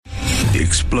The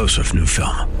explosive new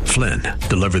film, Flynn,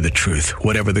 deliver the truth,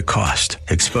 whatever the cost,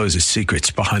 exposes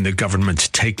secrets behind the government's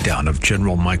takedown of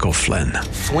General Michael Flynn.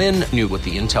 Flynn knew what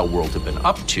the intel world had been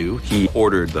up to. He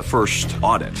ordered the first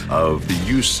audit of the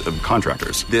use of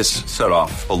contractors. This set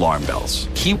off alarm bells.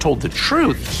 He told the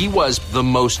truth. He was the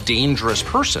most dangerous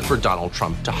person for Donald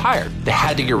Trump to hire. They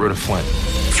had to get rid of Flynn.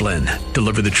 Flynn,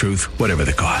 deliver the truth, whatever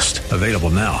the cost. Available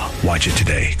now. Watch it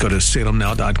today. Go to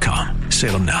salemnow.com.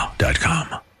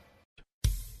 salemnow.com.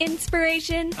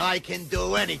 Inspiration. I can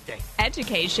do anything.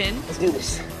 Education. Let's do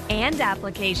this. And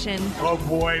application. Oh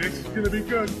boy, this is going to be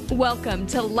good. Welcome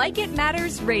to Like It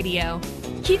Matters Radio.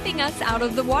 Keeping us out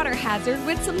of the water hazard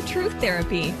with some truth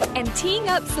therapy. And teeing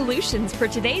up solutions for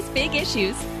today's big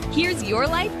issues. Here's your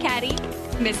life caddy,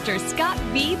 Mr. Scott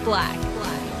V. Black.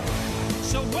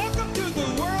 So welcome to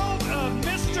the world of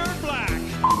Mr. Black.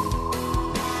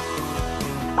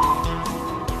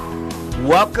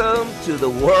 Welcome to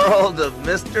the world of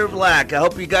Mr. Black. I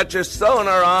hope you got your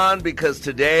sonar on because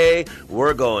today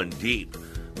we're going deep.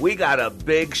 We got a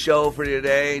big show for you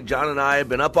today. John and I have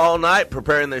been up all night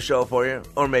preparing this show for you,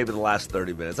 or maybe the last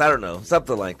 30 minutes. I don't know,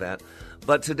 something like that.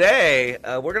 But today,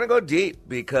 we're going to go deep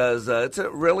because it's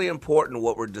really important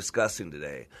what we're discussing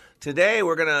today. Today,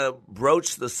 we're going to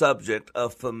broach the subject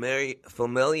of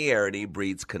familiarity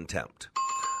breeds contempt.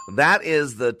 That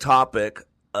is the topic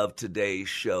of today's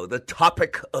show, the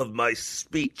topic of my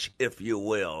speech, if you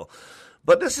will.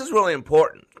 But this is really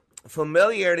important.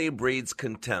 Familiarity breeds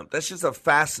contempt. That's just a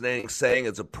fascinating saying.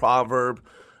 It's a proverb.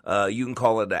 You can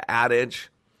call it an adage.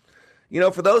 You know,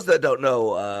 for those that don't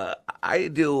know, I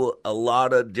do a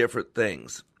lot of different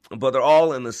things, but they're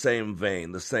all in the same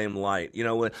vein, the same light. You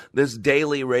know, this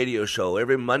daily radio show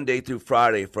every Monday through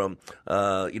Friday from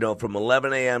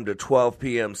 11 a.m. to 12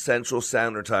 p.m. Central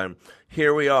Standard Time.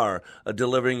 Here we are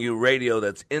delivering you radio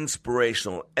that's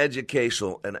inspirational,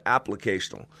 educational, and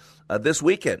applicational. This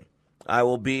weekend, I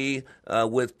will be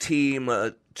with Team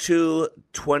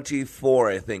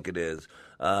 224, I think it is.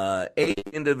 8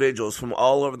 individuals from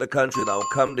all over the country that will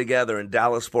come together in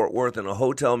Dallas-Fort Worth in a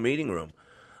hotel meeting room.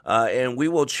 And we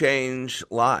will change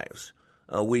lives.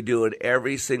 We do it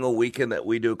every single weekend that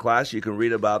we do class. You can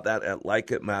read about that at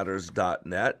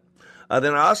likeitmatters.net.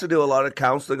 Then I also do a lot of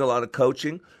counseling, a lot of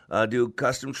coaching, do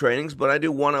custom trainings, but I do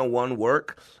one-on-one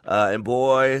work. And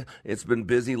boy, it's been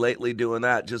busy lately doing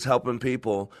that, just helping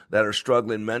people that are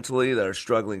struggling mentally, that are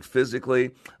struggling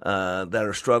physically, that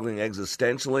are struggling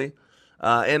existentially.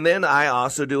 And then I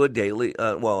also do a daily,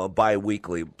 a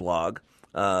bi-weekly blog,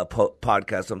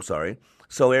 podcast,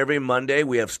 So every Monday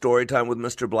we have Story Time with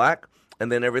Mr. Black. And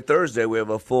then every Thursday we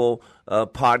have a full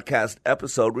podcast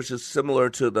episode, which is similar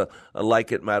to the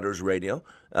Like It Matters radio.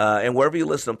 And wherever you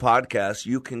listen to podcasts,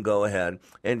 you can go ahead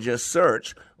and just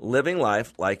search Living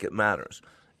Life Like It Matters.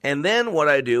 And then what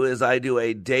I do is I do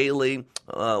a daily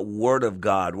Word of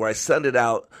God where I send it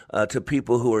out to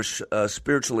people who are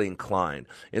spiritually inclined.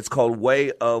 It's called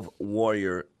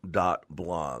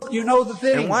wayofwarrior.blog. You know the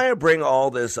thing. And why I bring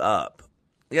all this up,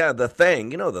 the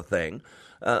thing, you know the thing.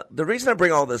 The reason I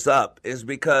bring all this up is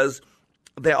because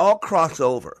they all cross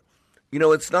over. You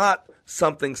know, it's not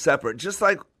something separate. Just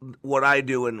like what I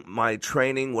do in my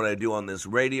training, what I do on this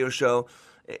radio show,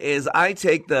 is I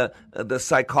take the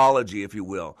psychology, if you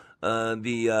will,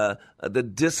 the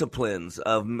disciplines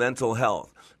of mental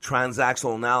health,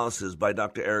 transactional analysis by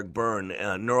Dr. Eric Byrne,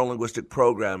 neurolinguistic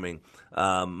programming,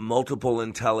 multiple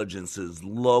intelligences,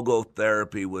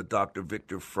 logotherapy with Dr.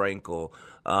 Viktor Frankl,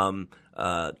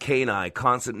 CANI,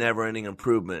 constant never-ending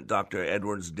improvement, Dr.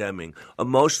 Edwards Deming,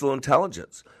 emotional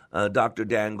intelligence, Dr.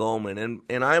 Dan Goleman,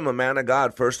 and I am a man of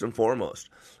God first and foremost.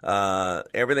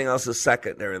 Everything else is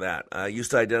secondary to that. I used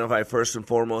to identify first and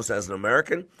foremost as an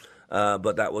American,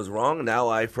 but that was wrong. Now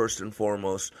I first and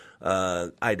foremost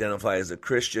identify as a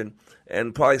Christian,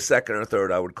 and probably second or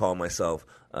third I would call myself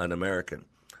an American.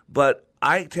 But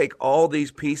I take all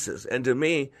these pieces, and to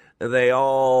me, they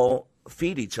all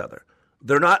feed each other.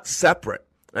 They're not separate.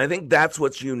 And I think that's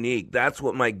what's unique. That's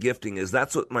what my gifting is.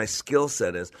 That's what my skill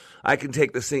set is. I can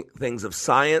take the things of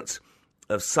science,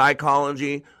 of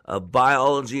psychology, of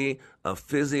biology, of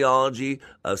physiology,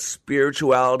 of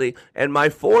spirituality, and my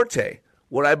forte,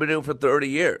 what I've been doing for 30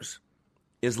 years,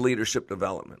 is leadership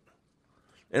development.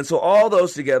 And so all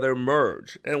those together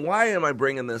merge. And why am I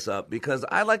bringing this up? Because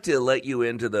I like to let you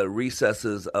into the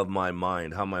recesses of my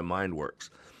mind, how my mind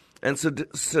works. And so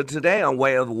today on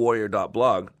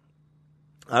wayofwarrior.blog,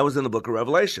 I was in the book of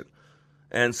Revelation.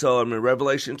 And so I'm in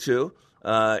Revelation 2,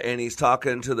 and he's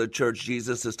talking to the church.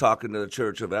 Jesus is talking to the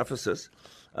church of Ephesus.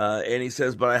 And he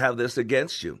says, but I have this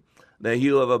against you, that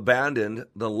you have abandoned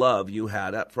the love you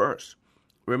had at first.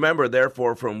 Remember,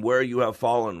 therefore, from where you have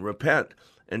fallen, repent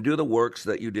and do the works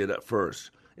that you did at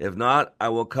first. If not, I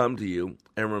will come to you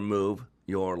and remove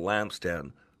your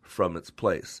lampstand from its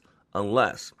place,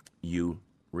 unless you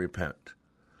repent.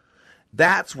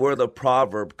 That's where the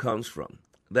proverb comes from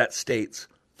that states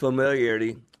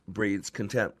familiarity breeds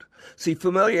contempt. See,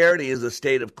 familiarity is a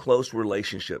state of close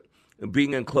relationship,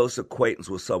 being in close acquaintance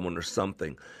with someone or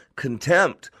something.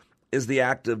 Contempt is the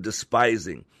act of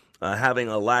despising, having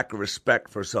a lack of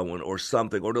respect for someone or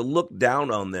something, or to look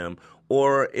down on them,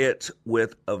 or it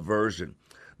with aversion.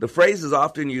 The phrase is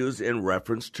often used in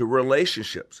reference to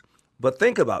relationships. But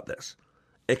think about this.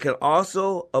 It can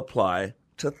also apply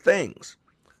to things,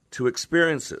 to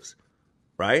experiences,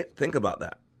 right? Think about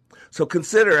that. So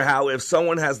consider how if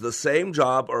someone has the same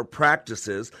job or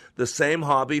practices the same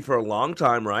hobby for a long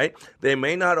time, right? They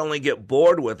may not only get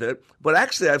bored with it, but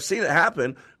actually I've seen it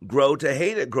happen, grow to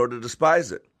hate it, grow to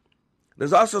despise it.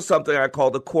 There's also something I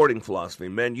call the courting philosophy.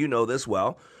 Men, you know this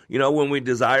well. You know, when we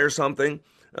desire something,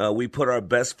 we put our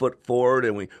best foot forward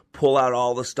and we pull out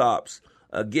all the stops.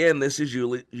 Again, this is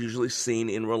usually seen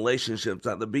in relationships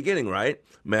at the beginning, right?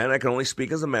 Man, I can only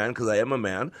speak as a man because I am a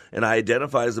man, and I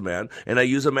identify as a man, and I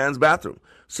use a man's bathroom.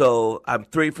 So I'm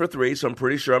 3 for 3, so I'm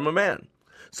pretty sure I'm a man.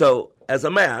 So as a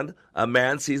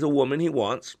man sees a woman he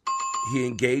wants. He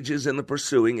engages in the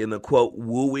pursuing, in the, quote,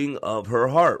 wooing of her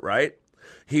heart, right?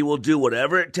 He will do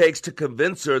whatever it takes to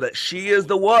convince her that she is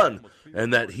the one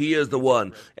and that he is the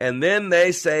one. And then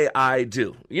they say, I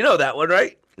do. You know that one,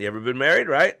 right? You ever been married,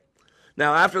 right?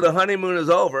 Now, after the honeymoon is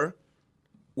over,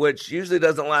 which usually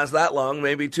doesn't last that long,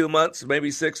 maybe 2 months,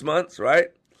 maybe 6 months, right?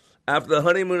 After the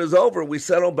honeymoon is over, we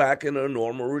settle back in a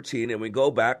normal routine and we go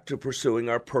back to pursuing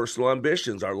our personal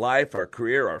ambitions, our life, our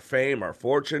career, our fame, our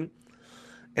fortune.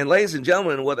 And ladies and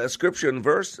gentlemen, what that scripture and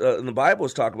verse in the Bible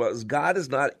is talking about is God is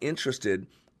not interested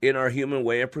in our human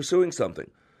way of pursuing something.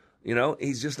 You know,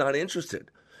 he's just not interested.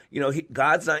 You know,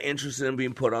 God's not interested in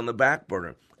being put on the back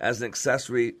burner as an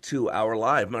accessory to our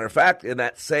life. Matter of fact, in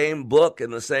that same book, in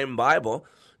the same Bible,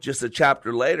 just a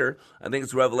chapter later, I think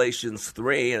it's Revelations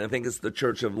 3, and I think it's the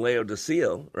church of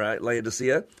Laodicea,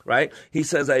 right? He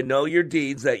says, I know your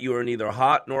deeds, that you are neither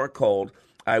hot nor cold.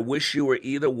 I wish you were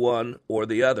either one or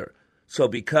the other. So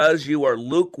because you are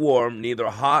lukewarm, neither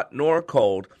hot nor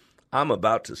cold, I'm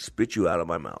about to spit you out of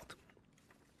my mouth.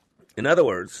 In other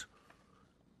words,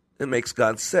 it makes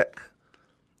God sick.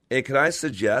 And can I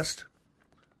suggest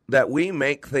that we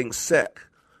make things sick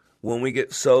when we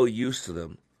get so used to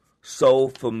them, so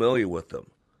familiar with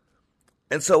them?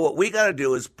 And so what we got to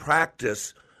do is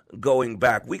practice going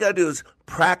back. We got to do is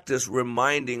practice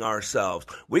reminding ourselves.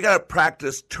 We got to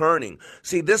practice turning.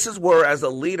 See, this is where, as a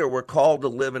leader, we're called to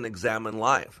live and examine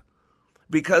life.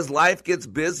 Because life gets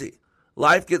busy.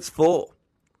 Life gets full.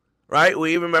 Right?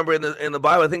 We even remember in the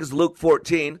Bible, I think it's Luke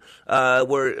 14,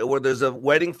 where there's a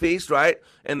wedding feast, right?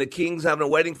 And the king's having a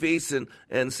wedding feast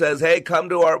and says, hey, come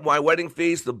to my wedding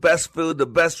feast, the best food, the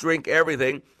best drink,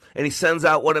 everything. And he sends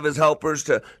out one of his helpers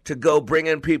to go bring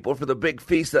in people for the big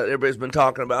feast that everybody's been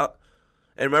talking about.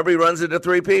 And remember, he runs into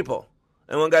 3 people.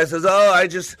 And one guy says, oh, I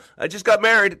just got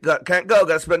married, can't go,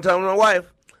 got to spend time with my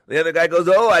wife. The other guy goes,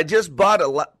 oh, I just bought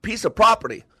a piece of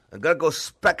property, I got to go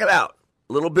spec it out.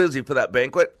 A little busy for that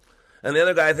banquet. And the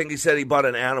other guy, I think he said he bought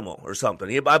an animal or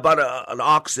something. I bought an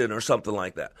oxen or something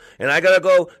like that. And I got to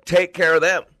go take care of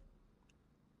them.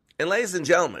 And ladies and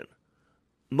gentlemen,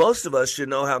 most of us should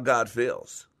know how God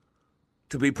feels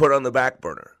to be put on the back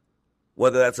burner,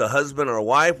 whether that's a husband or a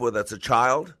wife, whether that's a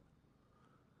child.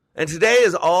 And today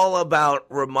is all about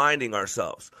reminding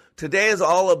ourselves. Today is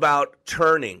all about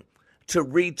turning, to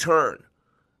return,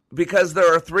 because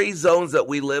there are 3 zones that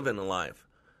we live in life.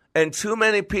 And too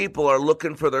many people are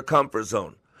looking for their comfort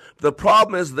zone. The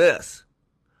problem is this.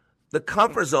 The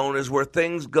comfort zone is where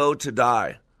things go to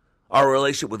die. Our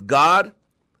relationship with God,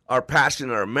 our passion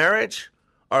in our marriage,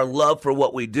 our love for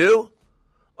what we do,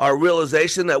 our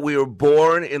realization that we were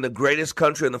born in the greatest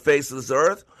country on the face of this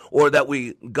earth, or that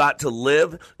we got to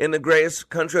live in the greatest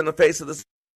country on the face of this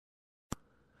earth.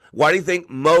 Why do you think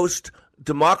most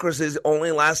democracies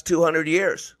only last 200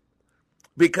 years?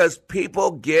 Because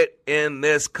people get in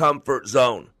this comfort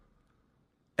zone,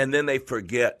 and then they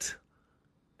forget,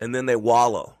 and then they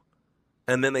wallow,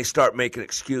 and then they start making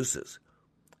excuses,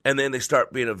 and then they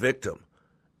start being a victim,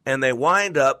 and they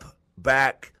wind up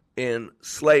back in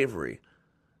slavery.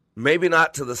 Maybe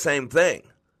not to the same thing,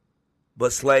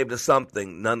 but slave to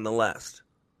something nonetheless.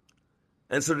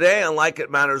 And so today on Like It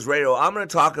Matters Radio, I'm going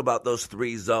to talk about those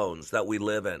 3 zones that we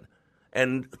live in,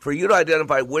 and for you to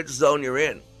identify which zone you're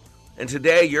in. And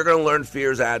today, you're going to learn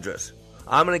fear's address.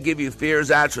 I'm going to give you fear's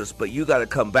address, but you got to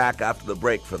come back after the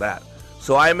break for that.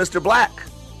 So I am Mr. Black,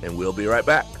 and we'll be right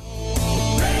back.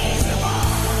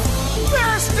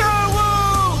 Mr. Wu,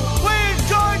 we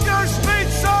enjoyed your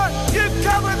speech, sir. You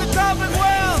covered the topic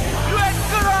well. You had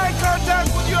good eye contact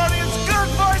with the audience, good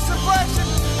voice inflection,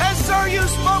 and sir, you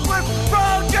spoke with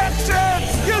projection.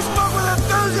 You spoke with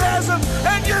enthusiasm,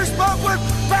 and you spoke with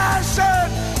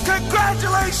passion.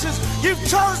 Congratulations, you've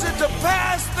chosen to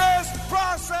pass this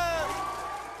process.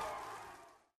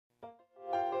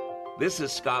 This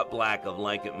is Scott Black of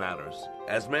Like It Matters.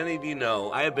 As many of you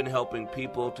know, I have been helping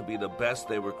people to be the best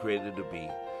they were created to be.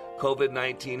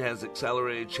 COVID-19 has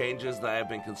accelerated changes that I have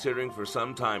been considering for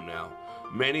some time now.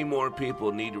 Many more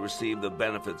people need to receive the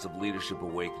benefits of Leadership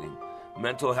Awakening.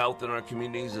 Mental health in our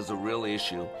communities is a real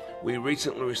issue. We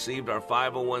recently received our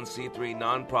 501c3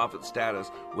 nonprofit status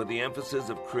with the emphasis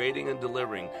of creating and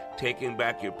delivering, taking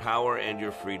back your power and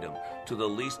your freedom to the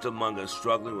least among us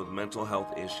struggling with mental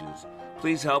health issues.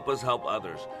 Please help us help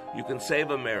others. You can save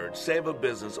a marriage, save a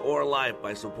business, or a life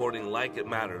by supporting Like It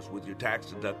Matters with your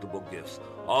tax-deductible gifts.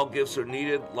 All gifts are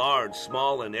needed, large,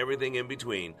 small, and everything in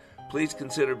between. Please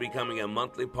consider becoming a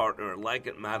monthly partner at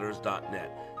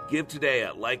likeitmatters.net. Give today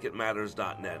at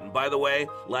likeitmatters.net. And by the way,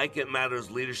 Like It Matters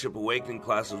Leadership Awakening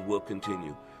classes will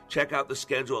continue. Check out the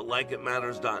schedule at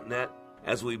likeitmatters.net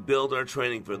as we build our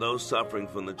training for those suffering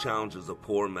from the challenges of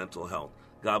poor mental health.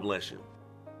 God bless you.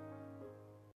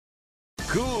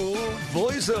 Cool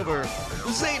voiceover,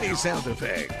 zany sound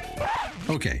effect.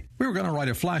 Okay, we were going to write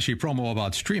a flashy promo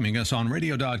about streaming us on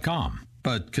radio.com.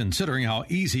 But considering how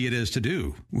easy it is to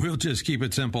do, we'll just keep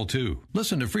it simple, too.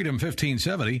 Listen to Freedom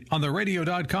 1570 on the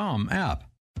radio.com app.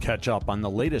 Catch up on the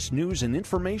latest news and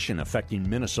information affecting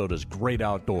Minnesota's great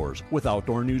outdoors with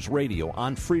Outdoor News Radio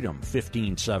on Freedom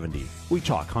 1570. We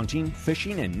talk hunting,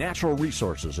 fishing, and natural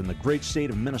resources in the great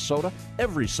state of Minnesota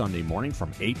every Sunday morning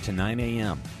from 8 to 9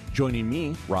 a.m. Joining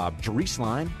me, Rob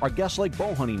Drieslein, are guests like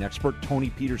bow hunting expert Tony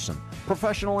Peterson,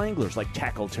 professional anglers like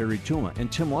Tackle Terry Tuma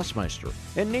and Tim Lesmeister,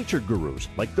 and nature gurus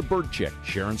like the Bird Chick,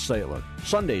 Sharon Saitler.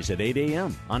 Sundays at 8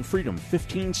 a.m. on Freedom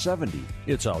 1570.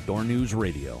 It's Outdoor News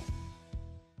Radio.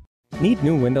 Need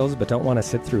new windows but don't want to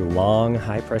sit through long,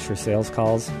 high-pressure sales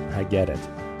calls? I get it.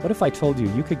 What if I told you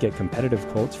you could get competitive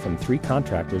quotes from 3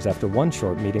 contractors after one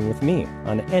short meeting with me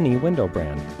on any window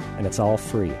brand? And it's all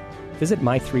free. Visit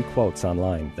My 3 Quotes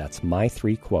online. That's My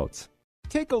 3 Quotes.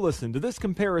 Take a listen to this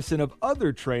comparison of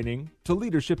other training to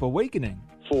Leadership Awakening.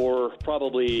 For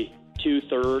probably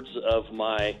 2/3 of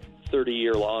my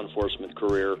 30-year law enforcement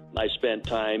career, I spent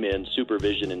time in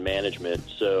supervision and management,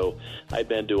 so I've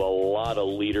been to a lot of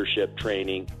leadership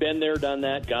training. Been there, done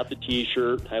that, got the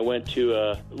T-shirt. I went to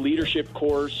a leadership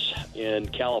course in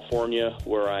California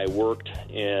where I worked,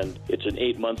 and it's an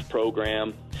 8-month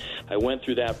program. I went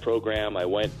through that program. I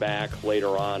went back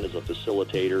later on as a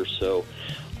facilitator, so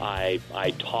I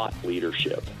taught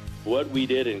leadership. What we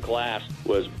did in class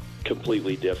was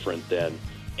completely different than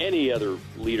any other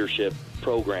leadership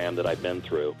program that I've been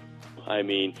through. I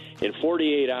mean, in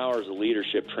 48 hours of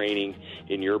leadership training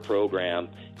in your program,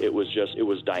 it was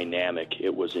dynamic.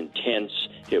 It was intense.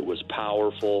 It was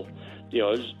powerful. You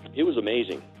know, it was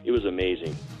amazing. It was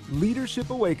amazing. Leadership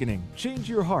Awakening. Change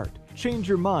your heart. Change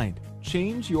your mind.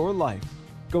 Change your life.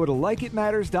 Go to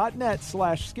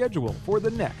likeitmatters.net/schedule for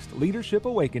the next Leadership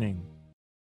Awakening.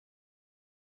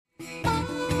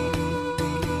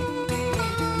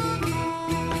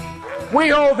 We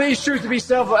hold these truths to be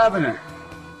self-evident.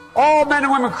 All men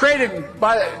and women created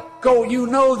by go. You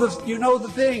know the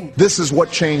thing. This is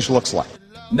what change looks like.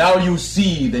 Now you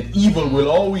see that evil will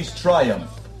always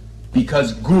triumph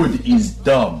because good is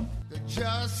dumb.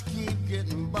 Just keep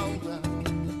getting bolder.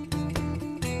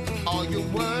 All your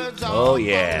words are Oh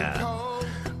yeah,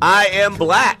 I am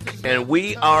Black, and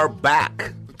we are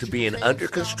back to being under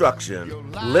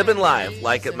construction, living life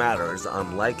like it matters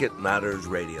on Like It Matters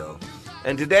Radio.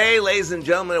 And today, ladies and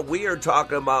gentlemen, we are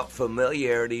talking about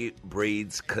familiarity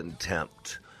breeds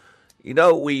contempt. You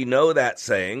know, we know that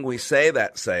saying, we say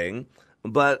that saying,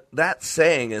 but that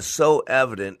saying is so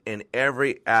evident in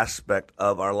every aspect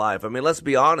of our life. I mean, let's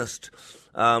be honest.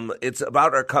 It's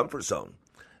about our comfort zone.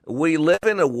 We live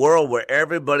in a world where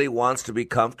everybody wants to be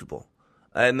comfortable.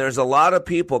 And there's a lot of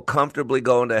people comfortably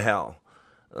going to hell.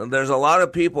 There's a lot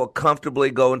of people comfortably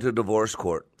going to divorce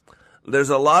court.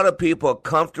 There's a lot of people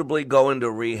comfortably going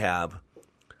to rehab.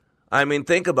 I mean,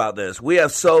 think about this. We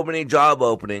have so many job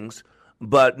openings,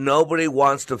 but nobody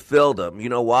wants to fill them. You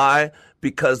know why?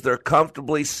 Because they're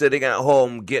comfortably sitting at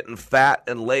home getting fat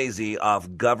and lazy off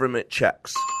government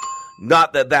checks.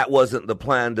 Not that that wasn't the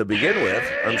plan to begin with.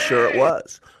 I'm sure it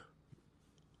was.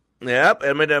 Yep,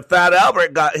 I mean, if Fat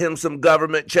Albert got him some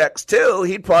government checks too,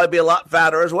 he'd probably be a lot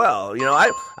fatter as well. You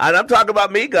know, I'm talking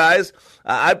about me, guys.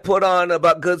 I put on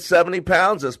about good 70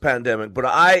 pounds this pandemic, but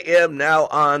I am now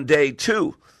on day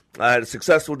 2. I had a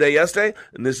successful day yesterday,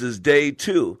 and this is day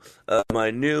 2 of my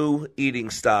new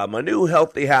eating style, my new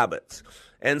healthy habits.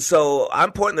 And so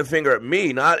I'm pointing the finger at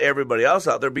me, not everybody else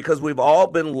out there, because we've all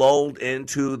been lulled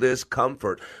into this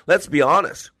comfort. Let's be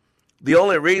honest. The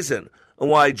only reason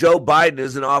why Joe Biden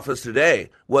is in office today,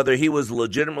 whether he was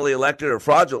legitimately elected or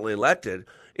fraudulently elected,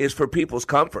 is for people's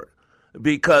comfort.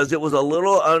 Because it was a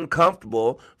little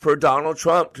uncomfortable for Donald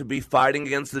Trump to be fighting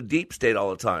against the deep state all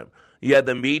the time. You had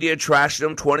the media trashing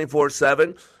him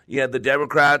 24/7. You had the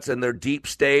Democrats and their deep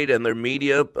state and their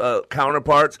media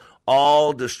counterparts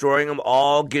all destroying him,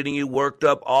 all getting you worked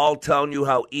up, all telling you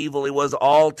how evil he was,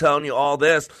 all telling you all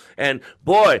this. And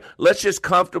boy, let's just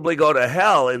comfortably go to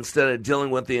hell instead of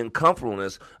dealing with the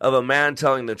uncomfortableness of a man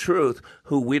telling the truth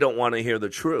who we don't want to hear the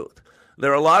truth.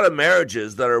 There are a lot of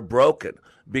marriages that are broken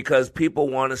because people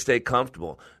want to stay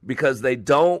comfortable, because they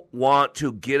don't want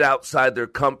to get outside their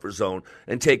comfort zone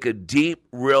and take a deep,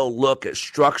 real look at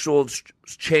structural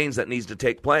change that needs to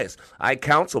take place. I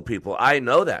counsel people. I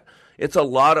know that. It's a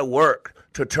lot of work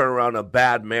to turn around a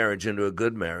bad marriage into a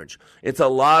good marriage. It's a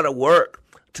lot of work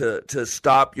to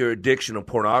stop your addiction of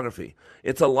pornography.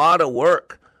 It's a lot of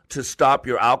work to stop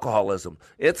your alcoholism.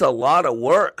 It's a lot of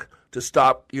work to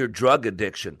stop your drug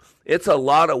addiction. It's a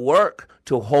lot of work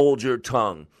to hold your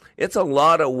tongue. It's a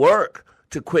lot of work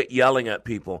to quit yelling at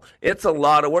people. It's a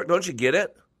lot of work. Don't you get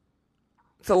it?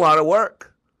 It's a lot of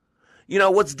work. You know,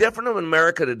 what's different in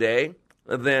America today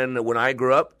than when I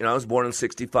grew up? You know, I was born in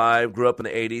 65, grew up in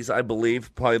the 80s. I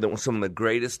believe probably that was some of the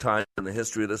greatest times in the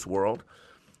history of this world.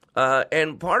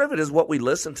 And part of it is what we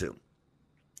listen to.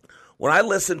 What I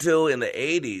listened to in the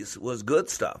 80s was good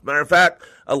stuff. Matter of fact,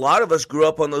 a lot of us grew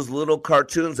up on those little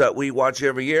cartoons that we watch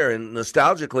every year, and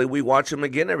nostalgically, we watch them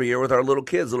again every year with our little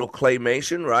kids, little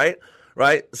claymation, right?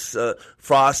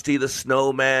 Frosty the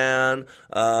Snowman,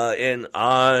 and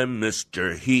I'm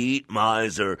Mr. Heat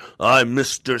Miser, I'm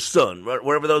Mr. Sun,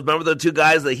 whatever those, remember the two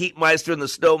guys, the Heat Meister and the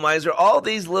Snow Miser? All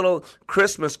these little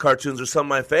Christmas cartoons are some of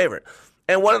my favorite.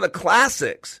 And one of the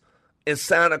classics is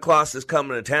Santa Claus is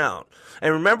Coming to Town.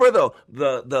 And remember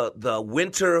the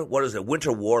Winter,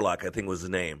 Winter Warlock, I think was his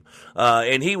name.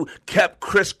 And he kept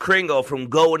Kris Kringle from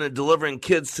going and delivering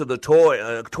kids to the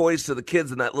toys to the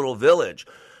kids in that little village.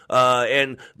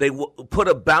 And they put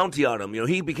a bounty on him. You know,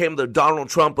 he became the Donald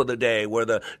Trump of the day, where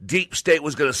the deep state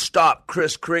was going to stop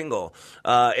Kris Kringle.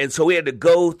 And so he had to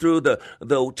go through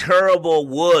the terrible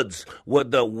woods where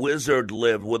the wizard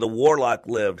lived, where the warlock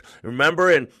lived. Remember?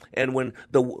 And when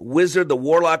the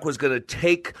warlock was going to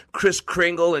take Kris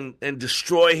Kringle and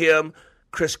destroy him,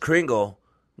 Kris Kringle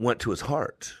went to his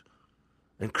heart.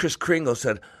 And Kris Kringle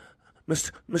said,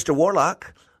 Mr.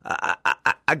 Warlock,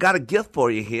 I got a gift for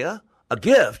you here. A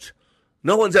gift?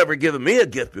 No one's ever given me a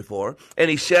gift before. And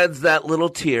he sheds that little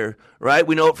tear, right?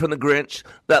 We know it from the Grinch.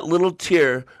 That little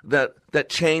tear that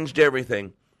changed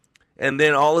everything. And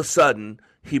then all of a sudden,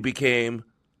 he became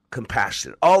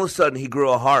compassionate. All of a sudden, he grew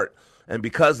a heart. And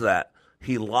because of that,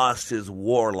 he lost his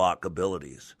warlock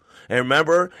abilities. And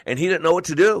remember, and he didn't know what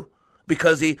to do,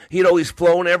 because he'd always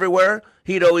flown everywhere.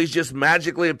 He'd always just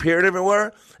magically appeared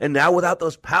everywhere. And now without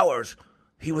those powers,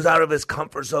 he was out of his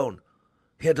comfort zone.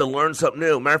 He had to learn something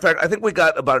new. Matter of fact, I think we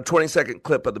got about a 20-second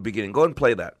clip at the beginning. Go ahead and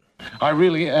play that. I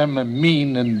really am a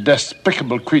mean and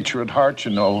despicable creature at heart,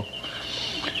 you know.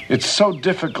 It's so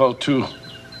difficult to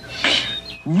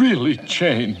really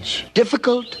change.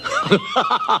 Difficult?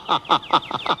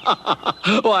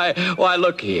 Why,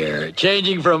 look here.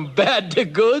 Changing from bad to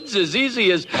good's as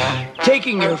easy as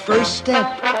taking your first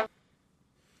step.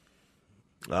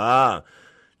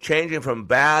 Changing from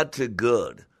bad to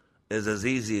good is as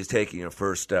easy as taking your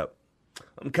first step.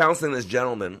 I'm counseling this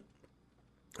gentleman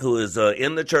who is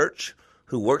in the church,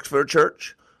 who works for a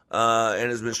church,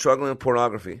 and has been struggling with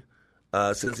pornography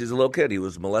since he's a little kid. He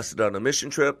was molested on a mission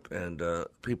trip, and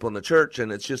people in the church,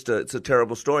 and it's a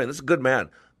terrible story. And this is a good man,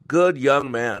 good young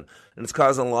man, and it's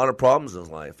causing a lot of problems in his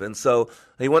life. And so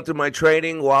he went through my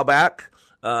training a while back,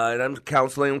 and I'm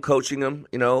counseling him, coaching him,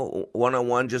 you know,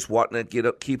 one-on-one, just wanting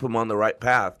to keep him on the right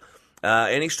path.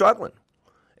 And he's struggling.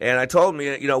 And I told him,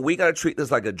 you know, we got to treat this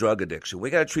like a drug addiction.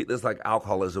 We got to treat this like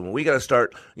alcoholism. We got to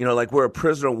start, you know, like we're a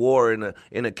prisoner of war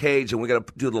in a cage, and we got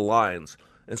to do the lines.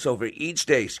 And so for each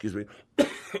day,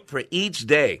 for each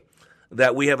day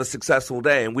that we have a successful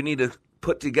day, and we need to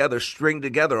string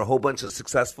together a whole bunch of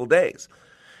successful days.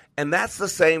 And that's the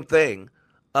same thing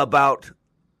about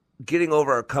getting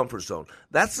over our comfort zone.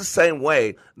 That's the same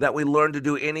way that we learn to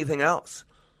do anything else.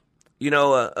 You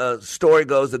know, a story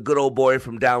goes, a good old boy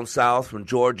from down south, from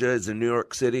Georgia, is in New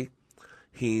York City.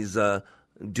 He's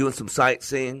doing some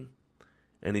sightseeing,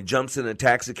 and he jumps in a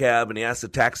taxi cab, and he asks the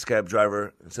taxi cab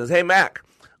driver, and says, "Hey, Mac,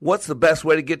 what's the best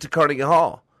way to get to Carnegie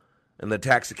Hall?" And the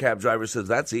taxi cab driver says,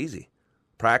 "That's easy.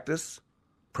 Practice,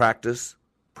 practice,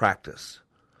 practice."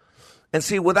 And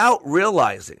see, without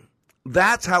realizing,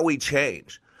 that's how we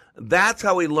change. That's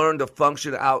how we learn to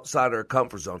function outside our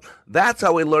comfort zone. That's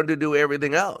how we learn to do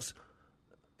everything else.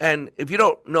 And if you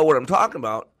don't know what I'm talking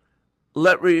about,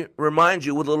 let me remind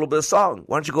you with a little bit of song.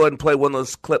 Why don't you go ahead and play one of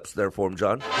those clips there for him,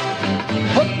 John?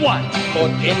 Put one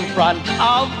foot in front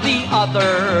of the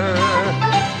other,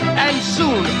 and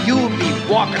soon you'll be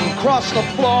walking across the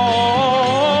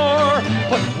floor.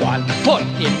 Put one foot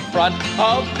in front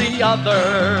of the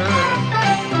other,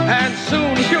 and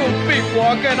soon you'll be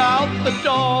walking out the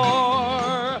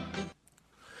door.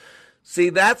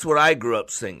 See, that's what I grew up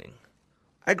singing.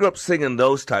 I grew up singing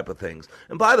those type of things.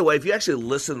 And by the way, if you actually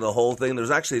listen to the whole thing,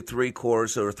 there's actually three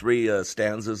choruses or three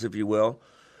stanzas, if you will.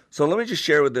 So let me just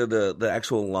share with you the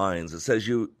actual lines. It says,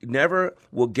 "You never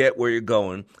will get where you're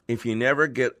going if you never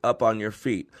get up on your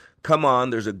feet. Come on,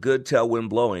 there's a good tailwind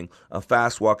blowing. A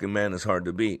fast-walking man is hard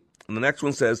to beat." And the next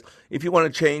one says, "If you want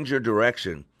to change your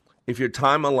direction, if your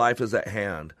time of life is at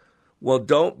hand, well,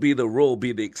 don't be the rule,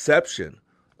 be the exception.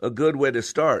 A good way to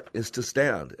start is to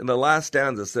stand." And the last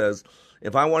stanza says,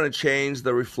 "If I want to change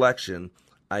the reflection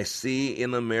I see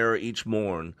in the mirror each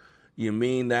morn, you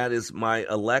mean that is my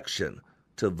election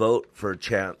to vote for a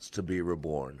chance to be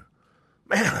reborn."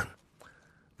 Man,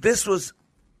 this was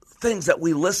things that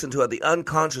we listened to at the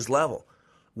unconscious level.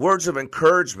 Words of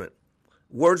encouragement,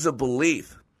 words of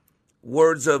belief,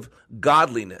 words of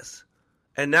godliness.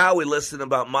 And now we listen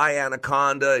about my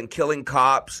anaconda and killing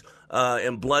cops,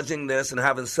 and bludgeoning this and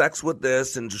having sex with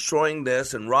this and destroying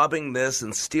this and robbing this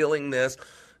and stealing this.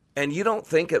 And you don't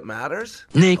think it matters?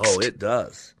 Next. Oh, it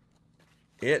does.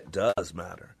 It does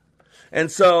matter. And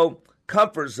so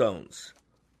comfort zones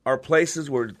are places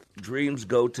where dreams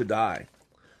go to die.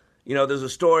 You know, there's a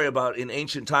story about in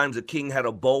ancient times a king had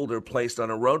a boulder placed on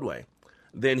a roadway.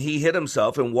 Then he hid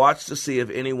himself and watched to see if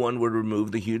anyone would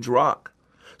remove the huge rock.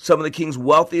 Some of the king's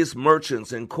wealthiest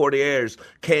merchants and courtiers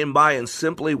came by and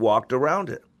simply walked around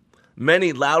it.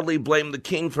 Many loudly blamed the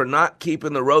king for not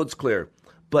keeping the roads clear,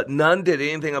 but none did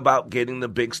anything about getting the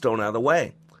big stone out of the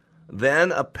way.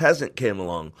 Then a peasant came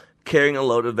along, carrying a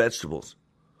load of vegetables.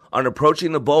 On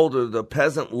approaching the boulder, the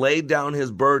peasant laid down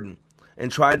his burden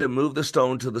and tried to move the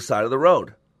stone to the side of the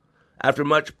road. After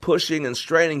much pushing and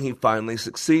straining, he finally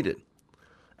succeeded.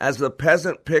 As the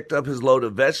peasant picked up his load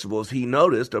of vegetables, he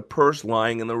noticed a purse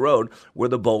lying in the road where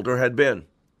the boulder had been.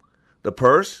 The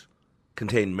purse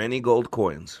contained many gold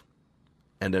coins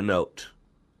and a note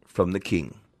from the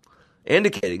king,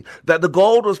 indicating that the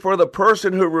gold was for the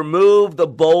person who removed the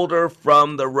boulder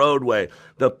from the roadway.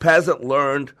 The peasant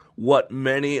learned what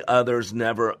many others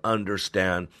never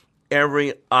understand.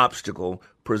 Every obstacle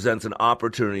presents an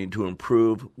opportunity to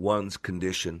improve one's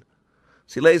condition.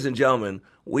 See, ladies and gentlemen,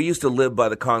 we used to live by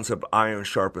the concept iron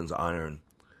sharpens iron.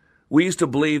 We used to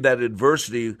believe that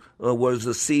adversity was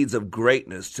the seeds of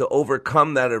greatness. To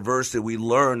overcome that adversity, we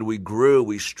learned, we grew,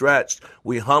 we stretched,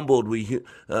 we humbled, we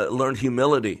learned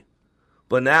humility.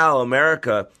 But now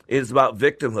America is about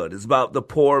victimhood. It's about the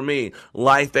poor me.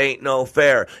 Life ain't no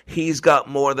fair. He's got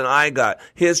more than I got.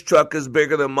 His truck is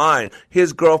bigger than mine.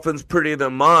 His girlfriend's prettier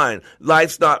than mine.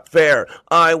 Life's not fair.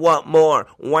 I want more.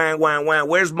 Wah, wah, wah.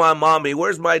 Where's my mommy?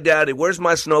 Where's my daddy? Where's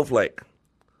my snowflake?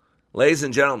 Ladies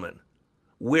and gentlemen,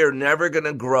 we're never going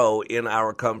to grow in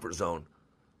our comfort zone.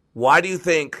 Why do you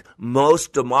think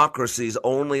most democracies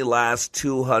only last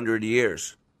 200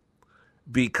 years?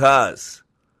 Because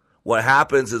what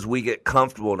happens is we get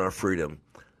comfortable in our freedom.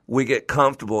 We get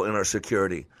comfortable in our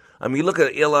security. I mean, you look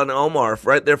at Ilhan Omar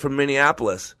right there from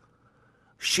Minneapolis.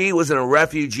 She was in a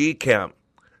refugee camp,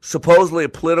 supposedly a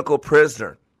political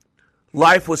prisoner.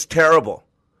 Life was terrible.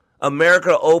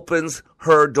 America opens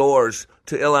her doors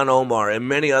to Ilhan Omar and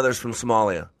many others from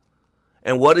Somalia.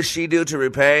 And what does she do to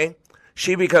repay?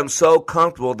 She becomes so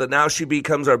comfortable that now she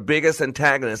becomes our biggest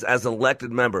antagonist as an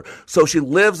elected member. So she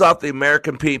lives off the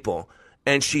American people,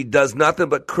 and she does nothing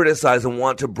but criticize and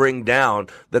want to bring down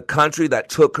the country that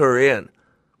took her in.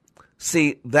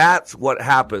 See, that's what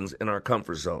happens in our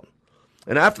comfort zone.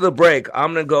 And after the break,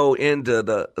 I'm going to go into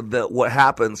the what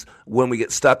happens when we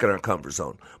get stuck in our comfort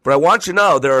zone. But I want you to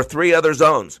know there are 3 other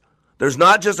zones. There's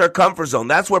not just our comfort zone.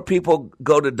 That's where people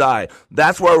go to die.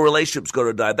 That's where our relationships go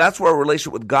to die. That's where our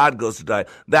relationship with God goes to die.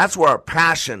 That's where our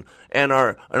passion and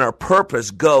our purpose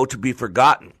go to be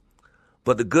forgotten.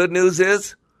 But the good news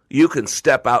is, you can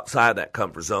step outside that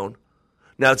comfort zone.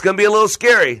 Now, it's going to be a little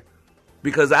scary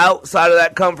because outside of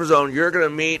that comfort zone, you're going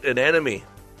to meet an enemy.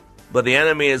 But the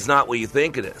enemy is not what you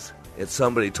think it is. It's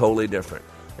somebody totally different.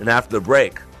 And after the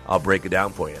break, I'll break it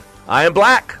down for you. I am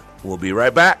Black. We'll be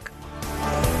right back.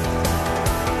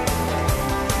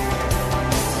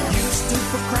 Used to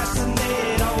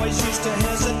procrastinate, always used to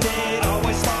hesitate,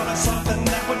 always thought of something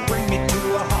that would bring me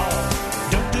to a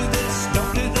halt. Don't do this,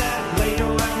 don't do that, later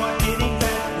on while getting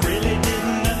back, really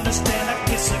didn't understand, I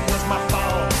guess it was my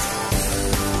fault.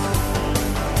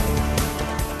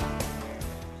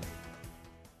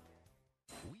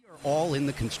 All in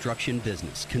the construction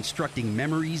business, constructing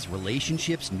memories,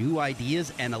 relationships, new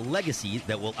ideas, and a legacy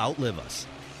that will outlive us.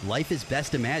 Life is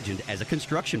best imagined as a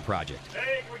construction project.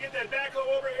 Hey, can we get that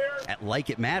backhoe over here? At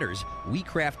Like It Matters, we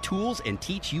craft tools and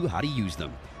teach you how to use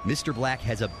them. Mr. Black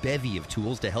has a bevy of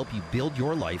tools to help you build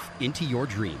your life into your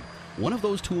dream. One of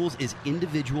those tools is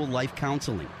individual life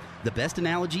counseling. The best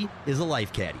analogy is a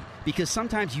life caddy, because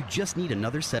sometimes you just need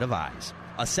another set of eyes.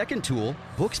 A second tool,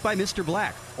 Books by Mr.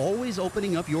 Black, always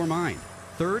opening up your mind.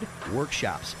 Third,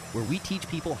 workshops, where we teach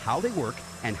people how they work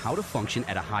and how to function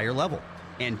at a higher level.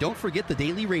 And don't forget the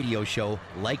daily radio show,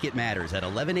 Like It Matters, at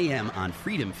 11 a.m. on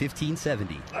Freedom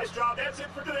 1570. Nice job. That's it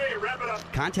for today. Wrap it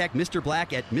up. Contact Mr.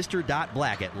 Black at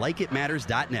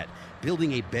mr.black@likeitmatters.net.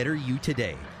 Building a better you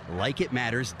today.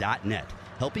 Likeitmatters.net.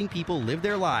 Helping people live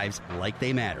their lives like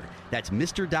they matter. That's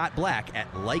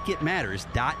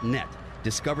mr.black@likeitmatters.net.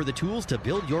 Discover the tools to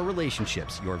build your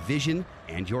relationships, your vision,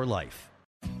 and your life.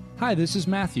 Hi, this is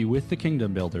Matthew with the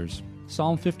Kingdom Builders.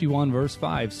 Psalm 51 verse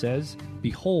 5 says,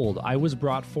 "Behold, I was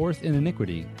brought forth in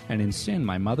iniquity, and in sin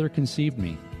my mother conceived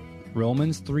me."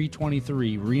 Romans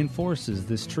 3:23 reinforces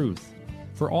this truth.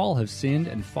 For all have sinned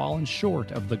and fallen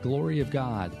short of the glory of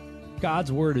God.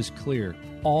 God's word is clear.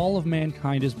 All of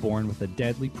mankind is born with a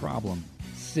deadly problem,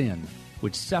 sin,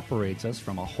 which separates us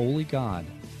from a holy God.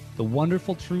 The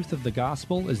wonderful truth of the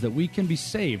gospel is that we can be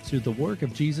saved through the work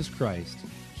of Jesus Christ.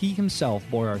 He himself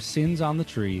bore our sins on the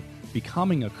tree,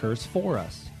 becoming a curse for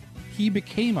us. He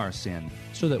became our sin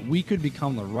so that we could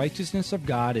become the righteousness of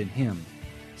God in him.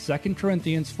 2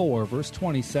 Corinthians 4 verse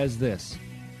 20 says this,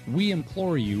 "We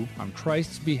implore you on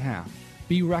Christ's behalf,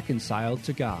 be reconciled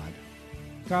to God."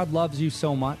 God loves you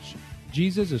so much.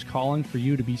 Jesus is calling for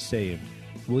you to be saved.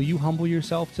 Will you humble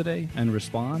yourself today and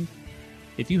respond?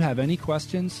 If you have any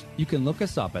questions, you can look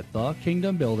us up at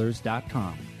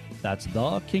thekingdombuilders.com. That's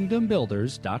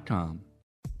thekingdombuilders.com.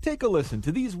 Take a listen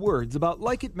to these words about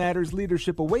Like It Matters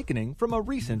Leadership Awakening from a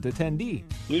recent attendee.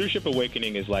 Leadership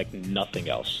Awakening is like nothing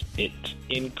else. It's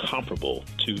incomparable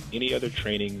to any other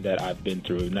training that I've been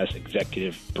through, and that's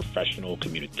executive, professional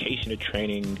communication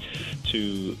training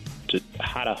to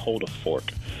how to hold a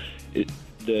fork.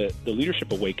 The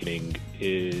Leadership Awakening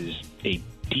is a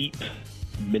deep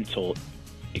mental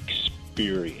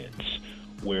experience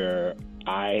where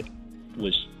I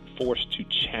was forced to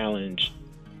challenge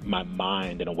my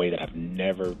mind in a way that I've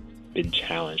never been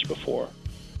challenged before,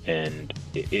 and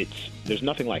there's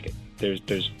nothing like it.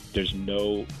 There's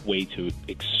no way to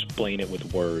explain it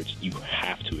with words. You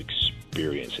have to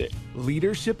experience it.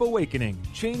 Leadership Awakening.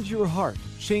 Change your heart,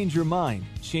 change your mind,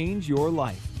 change your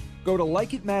life. Go to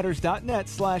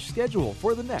likeitmatters.net/schedule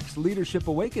for the next Leadership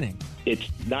Awakening. It's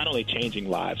not only changing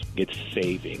lives, it's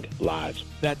saving lives.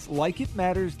 That's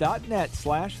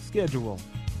likeitmatters.net/schedule.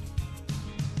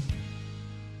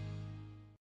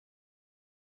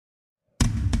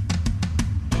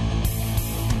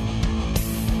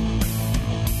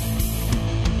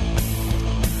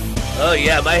 Oh,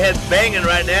 yeah, my head's banging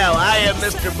right now. I am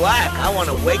Mr. Black. I want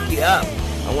to wake you up.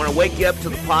 I want to wake you up to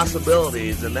the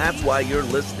possibilities, and that's why you're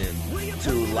listening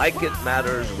to Like It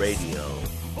Matters Radio.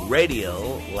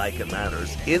 Radio, like it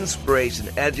matters. Inspiration,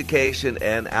 education,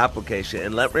 and application.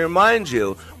 And let me remind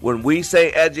you, when we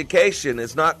say education,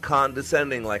 it's not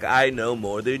condescending like I know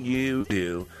more than you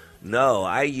do. No,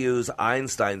 I use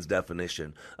Einstein's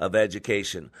definition of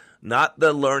education. Not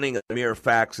the learning of mere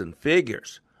facts and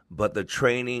figures, but the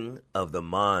training of the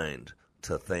mind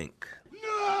to think.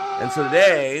 And so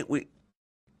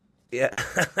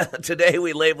today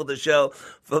we labeled the show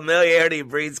 "Familiarity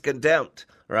Breeds Contempt,"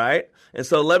 right? And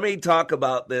so let me talk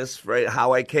about this, right,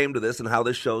 how I came to this and how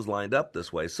this show's lined up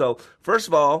this way. So first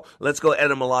of all, let's go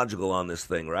etymological on this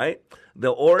thing, right? The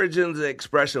origins of the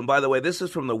expression, by the way, this is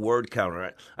from the Word Counter.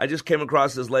 Right? I just came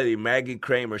across this lady, Maggie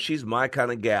Kramer. She's my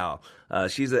kind of gal.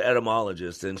 She's an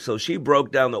etymologist, and so she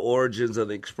broke down the origins of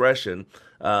the expression,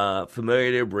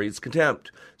 familiarity breeds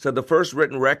contempt. So the first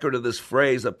written record of this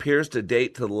phrase appears to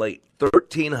date to the late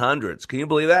 1300s. Can you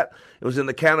believe that? It was in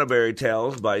the Canterbury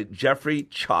Tales by Geoffrey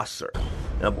Chaucer.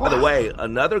 Now, by the way,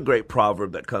 another great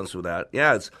proverb that comes from that,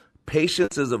 it's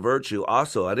Patience is a virtue.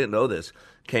 Also, I didn't know this,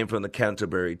 came from the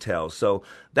Canterbury Tales. So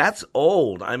that's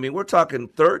old. I mean, we're talking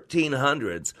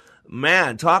 1300s.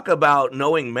 Man, talk about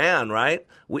knowing man, right?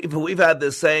 We've had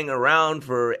this saying around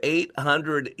for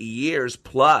 800 years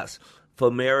plus.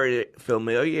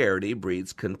 Familiarity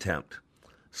breeds contempt.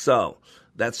 So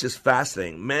that's just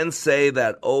fascinating. Men say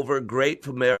that over great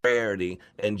familiarity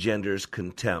engenders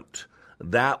contempt.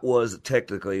 That was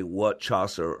technically what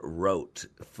Chaucer wrote.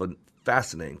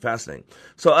 Fascinating.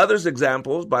 So others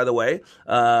examples, by the way,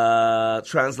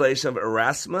 translation of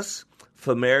Erasmus,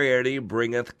 familiarity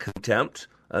bringeth contempt.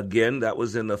 Again, that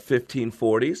was in the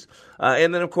 1540s.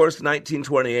 And then, of course,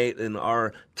 1928 in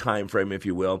our time frame, if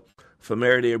you will.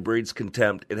 Familiarity breeds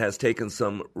contempt. It has taken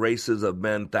some races of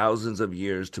men thousands of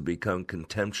years to become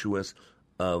contemptuous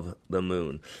of the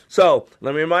moon. So,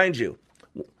 let me remind you,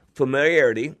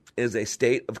 familiarity is a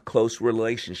state of close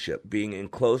relationship, being in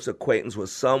close acquaintance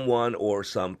with someone or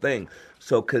something.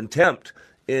 So, contempt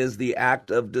is the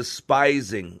act of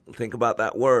despising. Think about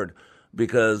that word.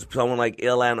 Because someone like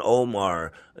Ilhan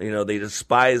Omar, they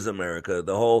despise America.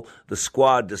 The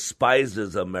squad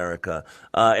despises America.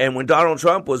 And when Donald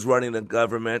Trump was running the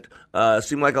government, it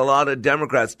seemed like a lot of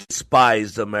Democrats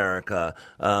despised America.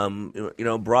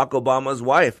 Barack Obama's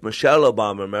wife, Michelle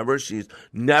Obama, remember? She's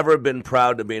never been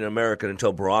proud to be an American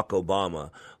until Barack Obama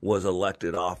was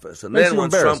elected office. And then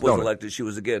once Trump was elected, she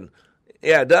was again,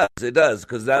 it does.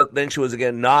 Because then she was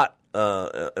again not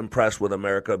impressed with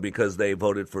America because they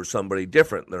voted for somebody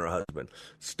different than her husband.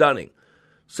 Stunning.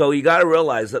 So you got to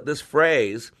realize that this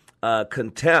phrase,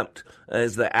 contempt,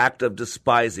 is the act of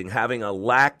despising, having a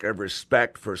lack of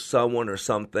respect for someone or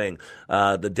something.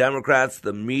 The Democrats,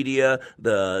 the media,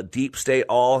 the deep state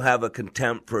all have a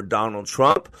contempt for Donald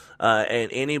Trump,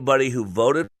 and anybody who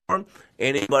voted for him.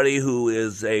 Anybody who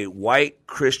is a white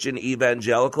Christian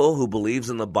evangelical who believes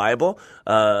in the Bible,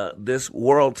 this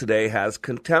world today has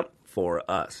contempt for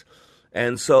us.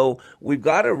 And so we've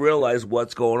got to realize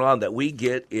what's going on, that we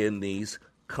get in these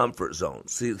comfort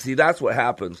zones. See, that's what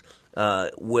happens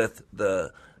with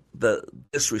the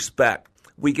disrespect.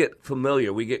 We get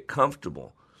familiar. We get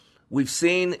comfortable. We've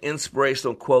seen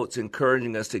inspirational quotes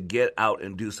encouraging us to get out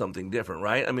and do something different,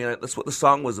 right? I mean, that's what the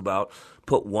song was about,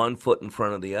 put one foot in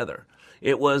front of the other.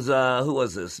 It was, who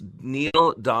was this?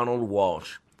 Neil Donald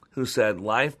Walsh, who said,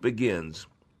 life begins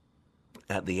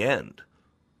at the end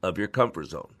of your comfort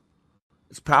zone.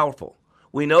 It's powerful.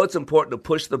 We know it's important to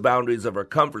push the boundaries of our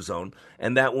comfort zone,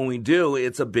 and that when we do,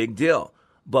 it's a big deal.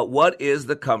 But what is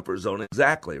the comfort zone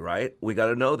exactly, right? We got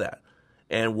to know that.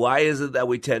 And why is it that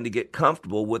we tend to get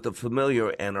comfortable with the familiar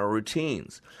and our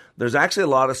routines? There's actually a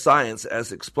lot of science as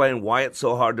to explain why it's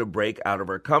so hard to break out of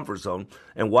our comfort zone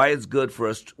and why it's good for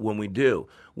us when we do.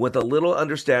 With a little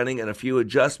understanding and a few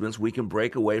adjustments, we can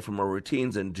break away from our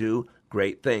routines and do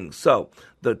great things. So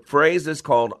the phrase is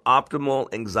called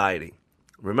optimal anxiety.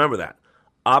 Remember that.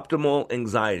 Optimal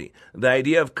anxiety. The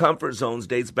idea of comfort zones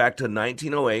dates back to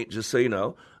 1908, just so you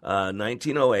know,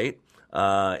 1908.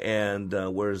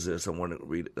 Where is this? I want to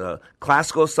read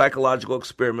Classical Psychological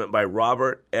Experiment by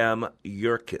Robert M.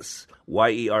 Yerkes,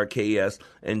 Yerkes,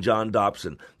 and John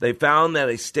Dobson. They found that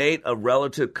a state of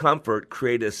relative comfort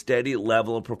created a steady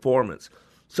level of performance.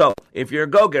 So if you're a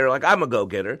go-getter, like I'm a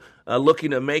go-getter,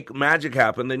 looking to make magic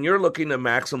happen, then you're looking to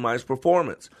maximize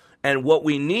performance. And what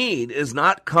we need is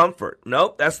not comfort.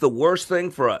 Nope, that's the worst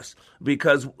thing for us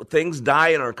because things die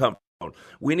in our comfort.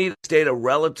 We need a state of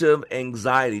relative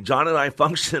anxiety. John and I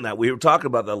function in that. We were talking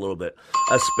about that a little bit.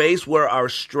 A space where our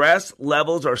stress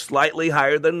levels are slightly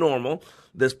higher than normal.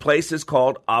 This place is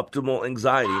called optimal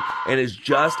anxiety and is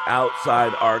just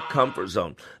outside our comfort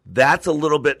zone. That's a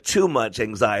little bit too much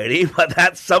anxiety,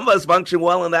 but some of us function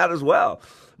well in that as well.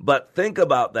 But think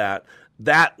about that.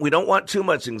 That we don't want too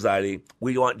much anxiety.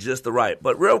 We want just the right.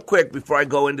 But real quick, before I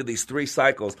go into these three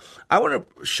cycles, I want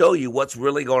to show you what's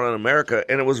really going on in America,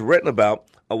 and it was written about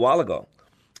a while ago.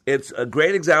 It's a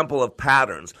great example of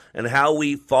patterns and how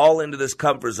we fall into this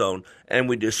comfort zone and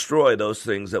we destroy those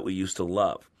things that we used to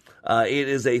love. It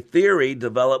is a theory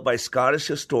developed by Scottish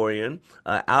historian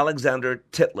Alexander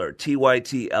Tytler,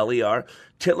 Tytler.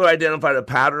 Tytler identified a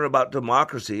pattern about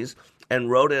democracies and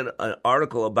wrote an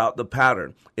article about the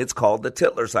pattern. It's called the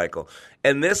Tytler cycle.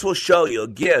 And this will show you,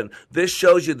 again, this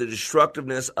shows you the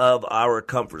destructiveness of our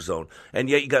comfort zone. And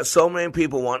yet you got so many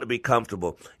people wanting to be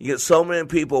comfortable. You get so many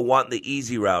people wanting the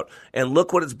easy route. And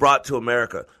look what it's brought to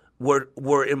America. We're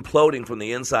imploding from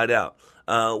the inside out.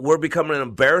 We're becoming an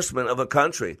embarrassment of a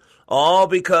country. All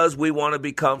because we want to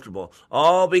be comfortable.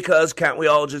 All because can't we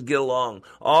all just get along?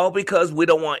 All because we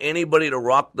don't want anybody to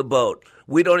rock the boat.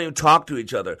 We don't even talk to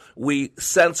each other. We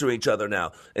censor each other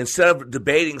now. Instead of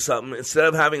debating something, instead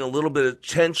of having a little bit of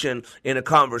tension in a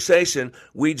conversation,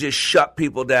 we just shut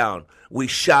people down. We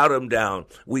shout them down.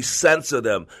 We censor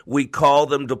them. We call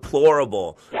them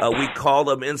deplorable. We call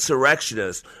them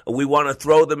insurrectionists. We want to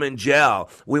throw them in jail.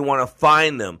 We want to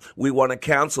fine them. We want to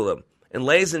cancel them. And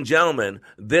ladies and gentlemen,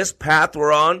 this path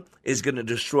we're on is going to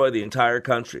destroy the entire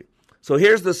country. So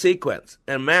here's the sequence.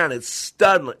 And man, it's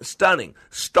stunning,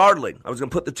 startling. I was going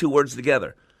to put the two words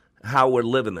together, how we're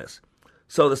living this.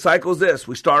 So the cycle is this.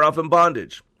 We start off in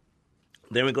bondage.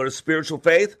 Then we go to spiritual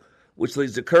faith, which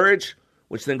leads to courage,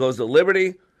 which then goes to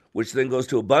liberty, which then goes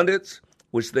to abundance,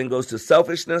 which then goes to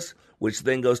selfishness, which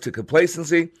then goes to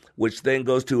complacency, which then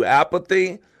goes to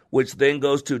apathy, which then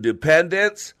goes to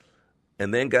dependence.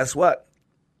 And then guess what?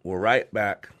 We're right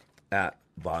back at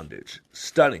bondage.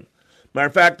 Stunning. Matter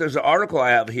of fact, there's an article I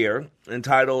have here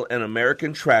entitled An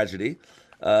American Tragedy.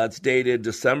 It's dated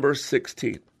December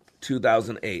 16th,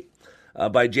 2008,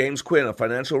 by James Quinn, a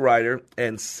financial writer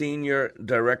and senior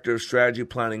director of strategy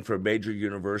planning for a major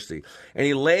university. And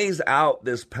he lays out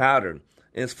this pattern.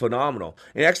 It's phenomenal.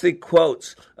 He actually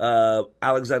quotes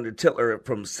Alexander Tytler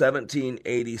from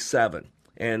 1787.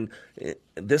 And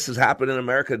this has happened in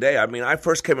America today. I mean, I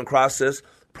first came across this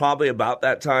probably about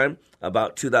that time,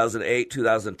 about 2008,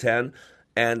 2010,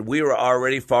 and we were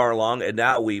already far along, and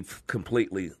now we've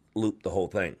completely looped the whole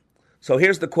thing. So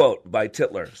here's the quote by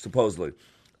Tytler, supposedly.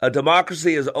 A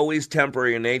democracy is always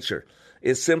temporary in nature.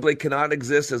 It simply cannot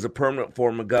exist as a permanent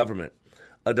form of government.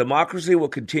 A democracy will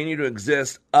continue to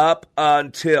exist up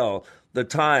until the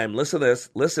time, listen to this,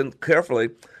 listen carefully,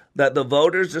 that the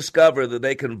voters discover that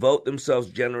they can vote themselves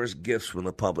generous gifts from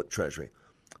the public treasury.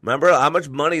 Remember, how much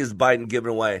money is Biden giving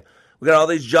away? We got all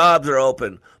these jobs are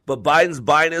open, but Biden's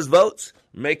buying his votes,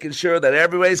 making sure that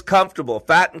everybody's comfortable,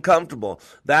 fat and comfortable.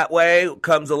 That way,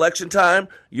 comes election time,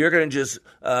 you're going to just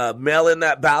mail in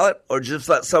that ballot or just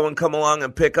let someone come along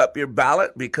and pick up your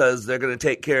ballot because they're going to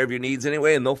take care of your needs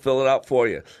anyway and they'll fill it out for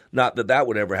you. Not that that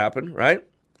would ever happen, right?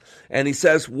 And he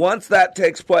says once that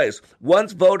takes place,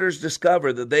 once voters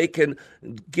discover that they can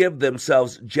give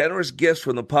themselves generous gifts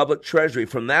from the public treasury,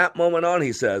 from that moment on,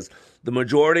 he says, the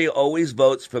majority always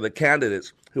votes for the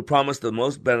candidates who promise the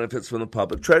most benefits from the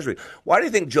public treasury. Why do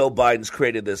you think Joe Biden's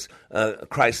created this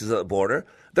crisis at the border?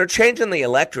 They're changing the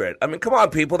electorate. I mean, come on,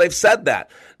 people. They've said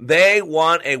that. They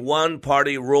want a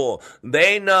one-party rule.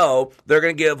 They know they're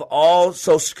going to give all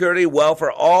Social Security,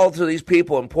 welfare, all to these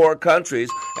people in poor countries.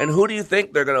 And who do you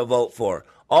think they're going to vote for?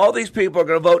 All these people are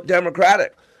going to vote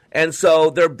Democratic. And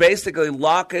so they're basically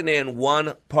locking in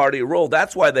one-party rule.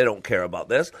 That's why they don't care about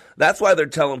this. That's why they're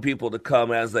telling people to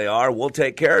come as they are. We'll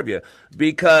take care of you.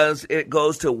 Because it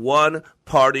goes to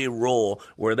one-party rule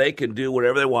where they can do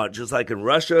whatever they want, just like in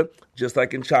Russia, just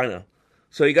like in China.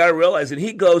 So you got to realize that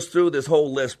he goes through this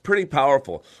whole list, pretty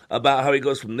powerful, about how he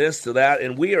goes from this to that,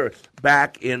 and we are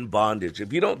back in bondage.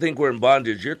 If you don't think we're in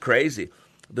bondage, you're crazy.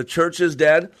 The church is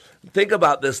dead. Think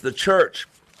about this. The church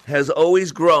has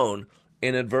always grown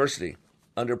in adversity,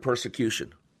 under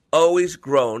persecution. Always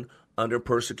grown under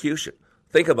persecution.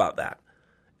 Think about that.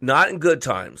 Not in good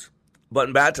times, but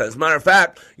in bad times. As a matter of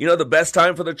fact, you know the best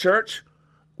time for the church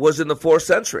was in the 4th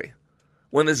century,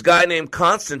 when this guy named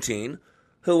Constantine,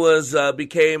 who was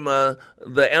became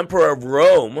the emperor of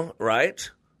Rome, right?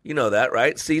 You know that,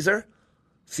 right? Caesar,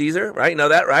 right? You know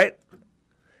that, right?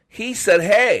 He said,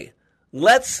 hey,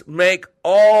 let's make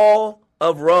all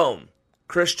of Rome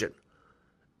Christian.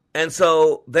 And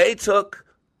so they took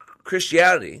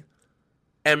Christianity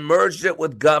and merged it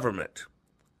with government,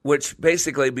 which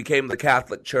basically became the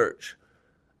Catholic Church.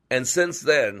 And since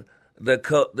then,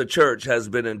 the church has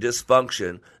been in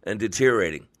dysfunction and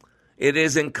deteriorating. It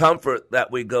is in comfort that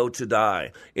we go to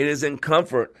die. It is in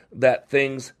comfort that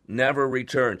things never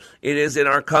return. It is in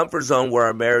our comfort zone where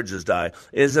our marriages die.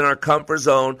 It is in our comfort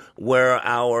zone where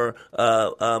our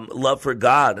love for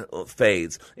God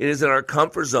fades. It is in our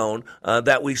comfort zone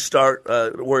that we start,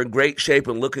 we're in great shape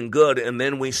and looking good, and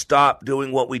then we stop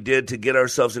doing what we did to get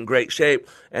ourselves in great shape.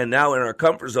 And now in our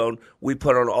comfort zone, we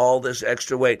put on all this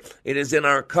extra weight. It is in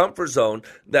our comfort zone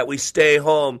that we stay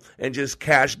home and just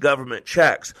cash government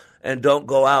checks and don't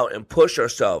go out and push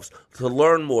ourselves to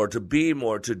learn more, to be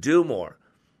more, to do more.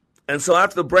 And so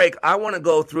after the break, I want to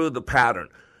go through the pattern.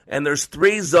 And there's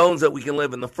 3 zones that we can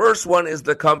live in. The first one is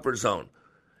the comfort zone.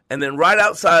 And then right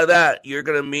outside of that, you're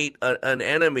going to meet an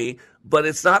enemy, but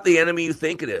it's not the enemy you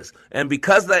think it is. And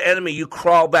because of that enemy, you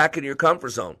crawl back in your comfort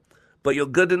zone. But you're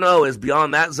good to know is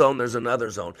beyond that zone, there's another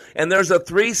zone. And there's a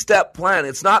 3-step plan.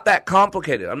 It's not that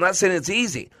complicated. I'm not saying it's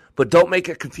easy, but don't make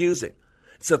it confusing.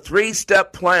 It's a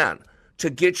 3-step plan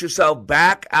to get yourself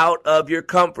back out of your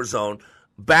comfort zone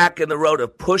back in the road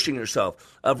of pushing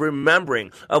yourself, of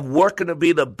remembering, of working to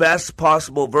be the best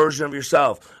possible version of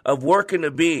yourself, of working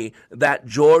to be that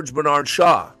George Bernard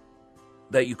Shaw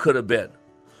that you could have been.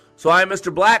 So I'm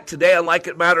Mr. Black. Today on Like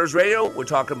It Matters Radio, we're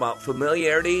talking about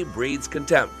familiarity breeds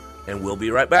contempt. And we'll be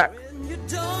right back. You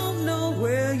don't know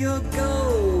where you're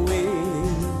going.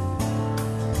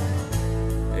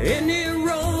 Any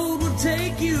road will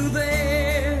take you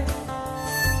there.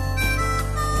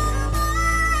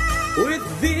 With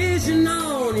vision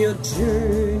on your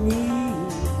journey,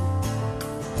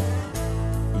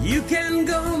 you can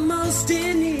go most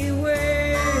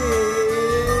anywhere.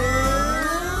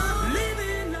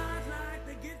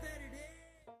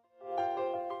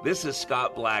 This is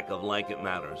Scott Black of Like It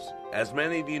Matters. As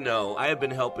many of you know, I have been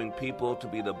helping people to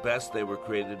be the best they were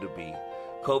created to be.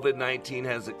 COVID-19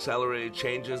 has accelerated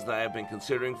changes that I have been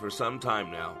considering for some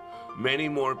time now. Many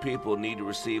more people need to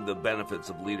receive the benefits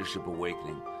of Leadership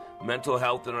Awakening. Mental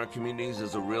health in our communities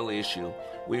is a real issue.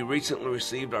 We recently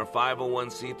received our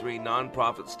 501c3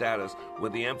 nonprofit status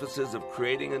with the emphasis of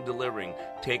creating and delivering,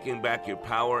 taking back your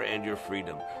power and your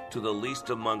freedom to the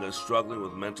least among us struggling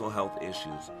with mental health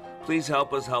issues. Please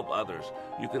help us help others.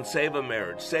 You can save a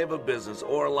marriage, save a business,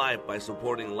 or a life by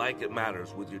supporting Like It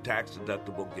Matters with your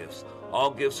tax-deductible gifts.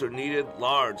 All gifts are needed,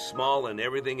 large, small, and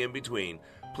everything in between.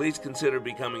 Please consider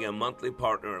becoming a monthly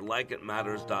partner at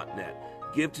likeitmatters.net.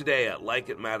 Give today at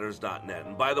likeitmatters.net.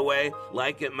 And by the way,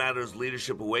 Like It Matters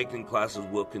Leadership Awakening classes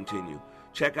will continue.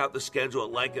 Check out the schedule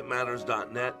at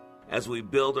likeitmatters.net as we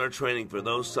build our training for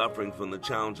those suffering from the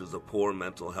challenges of poor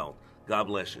mental health. God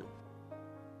bless you.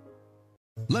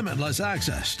 Limitless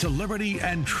access to liberty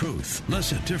and truth.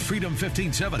 Listen to Freedom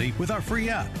 1570 with our free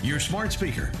app, your smart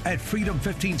speaker, at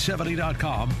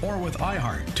freedom1570.com or with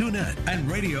iHeart, TuneIn,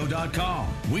 and radio.com.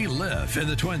 We live in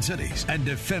the Twin Cities and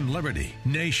defend liberty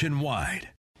nationwide.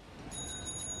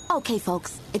 Okay,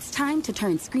 folks, it's time to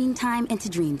turn screen time into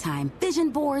dream time, vision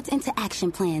boards into action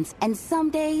plans, and some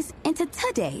days into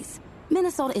todays.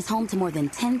 Minnesota is home to more than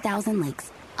 10,000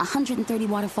 lakes, 130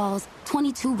 waterfalls,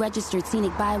 22 registered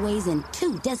scenic byways, and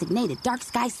 2 designated dark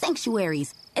sky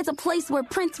sanctuaries. It's a place where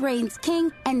Prince reigns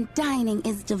king and dining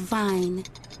is divine.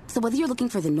 So whether you're looking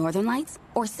for the Northern Lights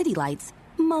or City Lights,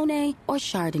 Monet or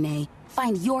Chardonnay,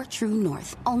 find your true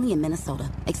north only in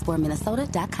Minnesota.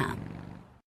 ExploreMinnesota.com.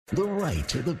 The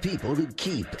right of the people to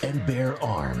keep and bear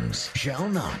arms shall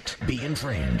not be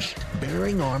infringed.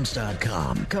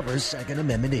 BearingArms.com covers Second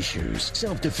Amendment issues,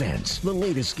 self-defense, the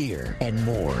latest gear, and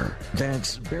more.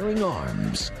 That's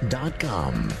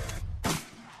BearingArms.com.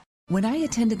 When I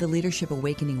attended the Leadership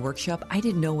Awakening workshop, I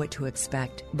didn't know what to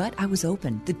expect, but I was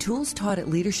open. The tools taught at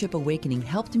Leadership Awakening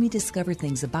helped me discover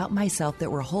things about myself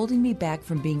that were holding me back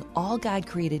from being all God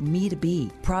created me to be.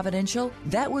 Providential?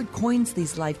 That word coins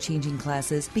these life-changing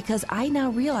classes because I now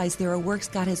realize there are works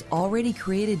God has already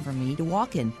created for me to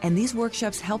walk in, and these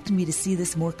workshops helped me to see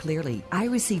this more clearly. I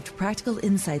received practical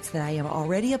insights that I am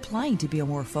already applying to be a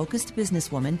more focused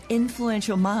businesswoman,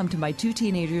 influential mom to my 2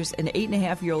 teenagers, an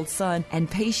 8.5-year-old son, and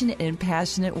patient and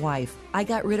passionate wife. I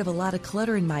got rid of a lot of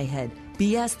clutter in my head.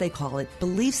 BS, they call it,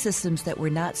 belief systems that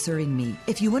were not serving me.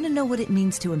 If you want to know what it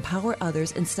means to empower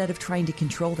others instead of trying to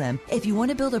control them, if you want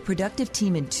to build a productive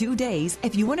team in 2 days,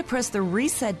 if you want to press the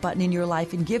reset button in your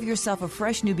life and give yourself a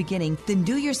fresh new beginning, then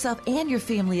do yourself and your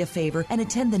family a favor and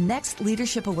attend the next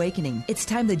Leadership Awakening. It's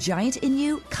time the giant in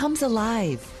you comes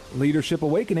alive. Leadership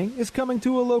Awakening is coming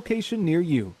to a location near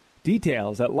you.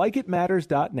 Details at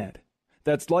likeitmatters.net.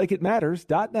 That's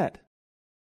likeitmatters.net.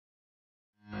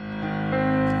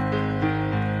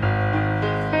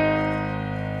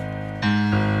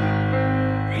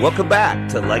 Welcome back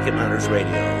to Like It Matters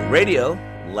Radio. Radio,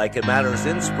 like it matters,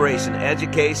 inspiration,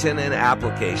 education, and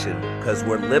application, because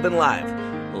we're living life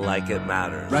like it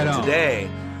matters. Right on. Today,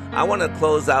 I want to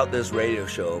close out this radio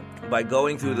show by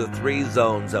going through the 3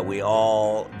 zones that we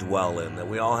all dwell in, that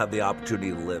we all have the opportunity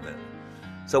to live in.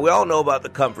 So we all know about the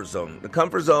comfort zone. The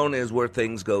comfort zone is where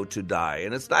things go to die.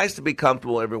 And it's nice to be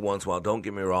comfortable every once in a while, don't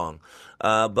get me wrong.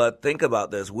 But think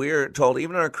about this. We're told,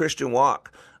 even in our Christian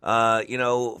walk,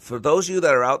 for those of you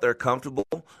that are out there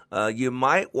comfortable, you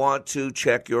might want to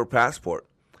check your passport.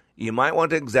 You might want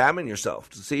to examine yourself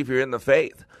to see if you're in the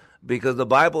faith, because the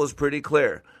Bible is pretty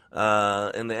clear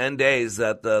in the end days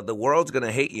that the world's going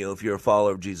to hate you if you're a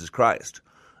follower of Jesus Christ,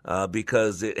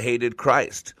 because it hated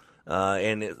Christ.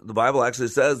 The Bible actually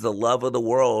says the love of the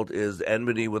world is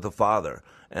enmity with the Father,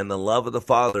 and the love of the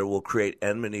Father will create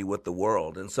enmity with the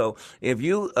world. And so if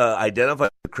you identify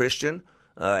as a Christian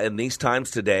in these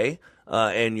times today,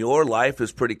 and your life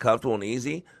is pretty comfortable and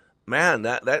easy, man,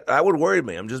 that would worry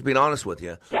me. I'm just being honest with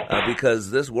you,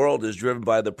 because this world is driven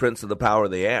by the prince of the power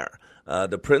of the air.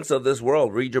 The prince of this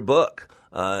world, read your book,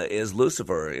 is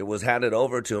Lucifer. It was handed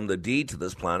over to him, the deed to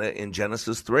this planet, in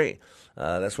Genesis 3.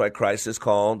 That's why Christ is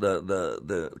called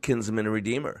the kinsman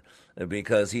redeemer,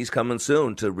 because he's coming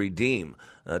soon to redeem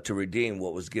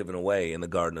what was given away in the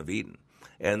Garden of Eden.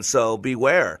 And so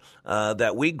beware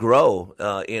that we grow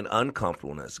in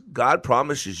uncomfortableness. God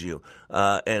promises you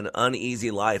an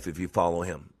uneasy life if you follow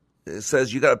him. It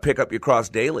says you got to pick up your cross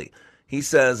daily. He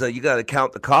says you got to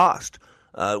count the cost.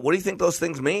 What do you think those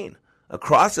things mean? A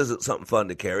cross isn't something fun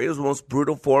to carry. It was the most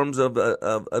brutal forms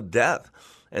of death.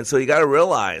 And so you got to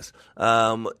realize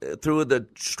through the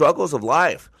struggles of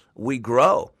life, we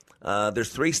grow.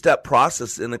 There's 3-step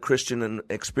process in the Christian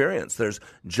experience. There's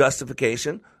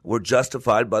justification. We're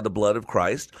justified by the blood of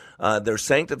Christ. There's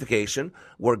sanctification,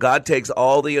 where God takes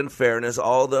all the unfairness,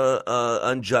 all the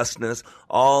unjustness,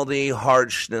 all the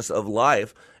harshness of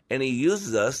life, and he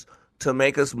uses us to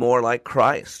make us more like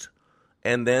Christ.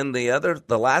 And then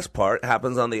the last part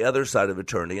happens on the other side of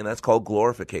eternity, and that's called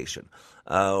glorification,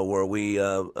 where we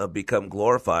become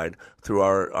glorified through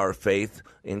our faith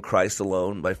in Christ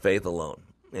alone, by faith alone,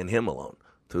 in him alone,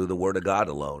 through the word of God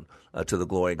alone, to the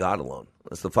glory of God alone.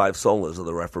 That's the 5 solas of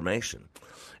the Reformation.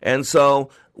 And so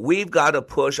we've got to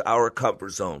push our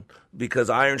comfort zone,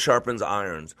 because iron sharpens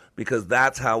irons, because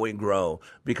that's how we grow,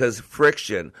 because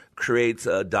friction creates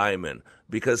a diamond,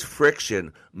 because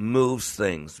friction moves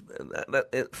things.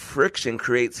 Friction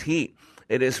creates heat.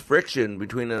 It is friction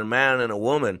between a man and a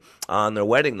woman on their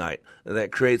wedding night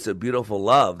that creates a beautiful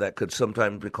love that could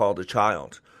sometimes be called a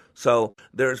child. So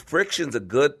friction's a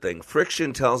good thing.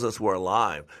 Friction tells us we're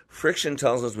alive. Friction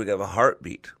tells us we have a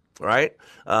heartbeat, right?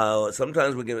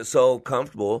 Sometimes we get so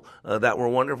comfortable that we're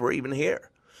wondering if we're even here.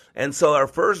 And so our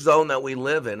first zone that we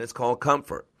live in is called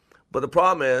comfort. But the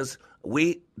problem is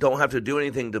we don't have to do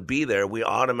anything to be there. We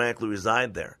automatically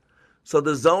reside there. So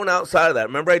the zone outside of that,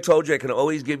 remember I told you I can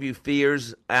always give you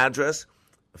fear's address?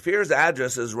 Fear's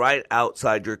address is right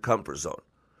outside your comfort zone.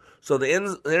 So the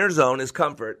inner zone is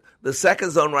comfort. The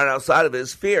second zone right outside of it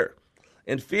is fear.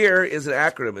 And fear is an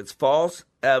acronym. It's false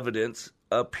evidence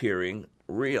appearing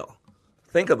real.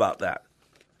 Think about that.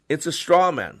 It's a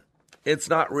straw man. It's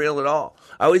not real at all.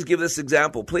 I always give this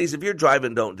example. Please, if you're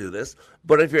driving, don't do this.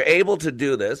 But if you're able to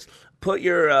do this, put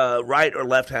your right or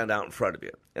left hand out in front of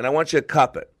you. And I want you to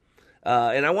cup it.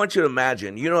 And I want you to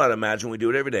imagine, you know how to imagine, we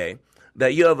do it every day,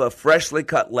 that you have a freshly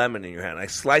cut lemon in your hand. I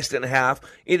sliced it in half.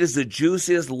 It is the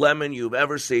juiciest lemon you've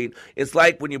ever seen. It's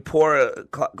like when you pour a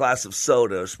glass of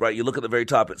soda, right? You look at the very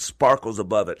top, it sparkles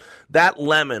above it. That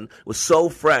lemon was so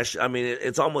fresh. I mean,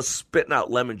 it's almost spitting out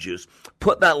lemon juice.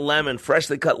 Put that lemon,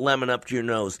 freshly cut lemon, up to your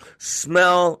nose.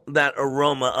 Smell that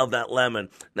aroma of that lemon.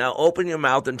 Now open your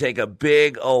mouth and take a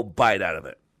big old bite out of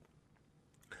it.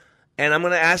 And I'm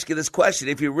going to ask you this question.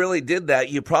 If you really did that,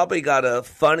 you probably got a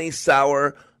funny,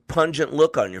 sour, pungent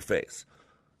look on your face.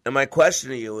 And my question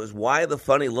to you is, why the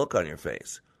funny look on your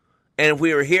face? And if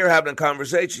we were here having a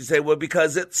conversation, you'd say, well,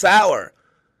 because it's sour.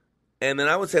 And then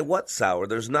I would say, what's sour?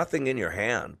 There's nothing in your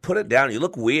hand. Put it down. You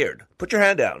look weird. Put your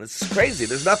hand down. It's crazy.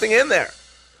 There's nothing in there.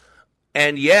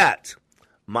 And yet,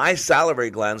 my salivary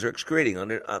glands are excreting.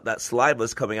 That saliva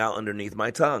is coming out underneath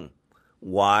my tongue.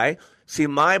 Why? See,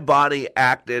 my body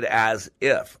acted as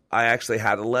if I actually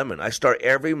had a lemon. I start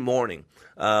every morning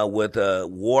with a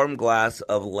warm glass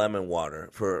of lemon water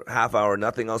for half hour,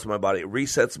 nothing else in my body. It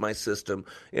resets my system.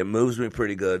 It moves me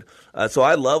pretty good. So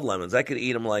I love lemons. I could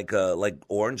eat them like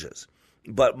oranges.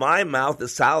 But my mouth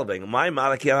is salivating. My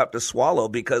mouth I can't have to swallow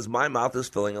because my mouth is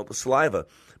filling up with saliva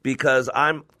because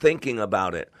I'm thinking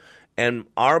about it. And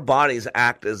our bodies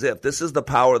act as if. This is the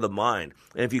power of the mind.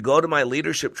 And if you go to my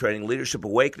leadership training, Leadership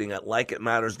Awakening at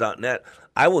likeitmatters.net,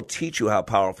 I will teach you how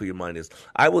powerful your mind is.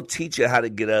 I will teach you how to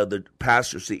get out of the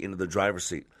passenger seat into the driver's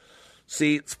seat.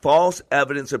 See, it's false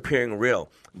evidence appearing real.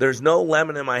 There's no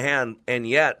lemon in my hand, and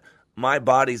yet my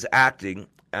body's acting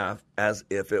as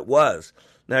if it was.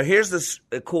 Now, here's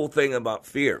a cool thing about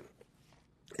fear.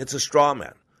 It's a straw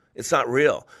man. It's not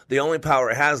real. The only power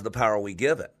it has is the power we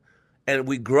give it. And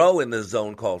we grow in this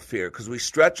zone called fear because we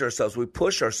stretch ourselves, we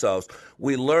push ourselves,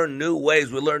 we learn new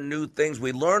ways, we learn new things,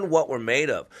 we learn what we're made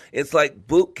of. It's like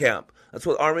boot camp. That's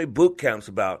what Army boot camp's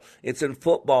about. It's in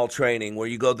football training where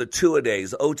you go the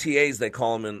two-a-days, OTAs they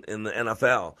call them in the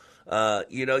NFL.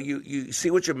 You see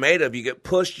what you're made of. You get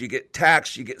pushed, you get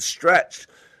taxed, you get stretched.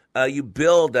 You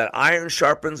build that iron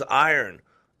sharpens iron.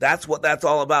 That's what that's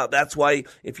all about. That's why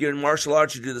if you're in martial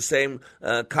arts, you do the same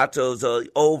katos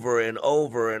over and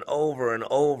over and over and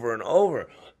over and over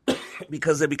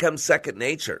because they become second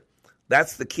nature.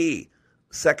 That's the key,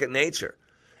 second nature.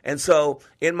 And so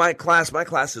in my class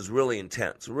is really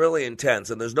intense,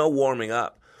 and there's no warming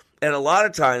up. And a lot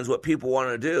of times what people want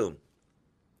to do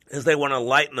is they want to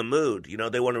lighten the mood. You know,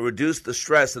 they want to reduce the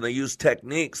stress, and they use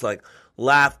techniques like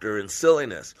laughter and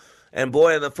silliness. And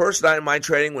boy, the first night of my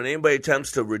training, when anybody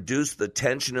attempts to reduce the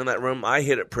tension in that room, I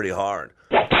hit it pretty hard.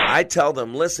 I tell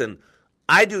them, listen,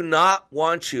 I do not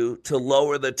want you to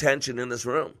lower the tension in this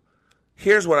room.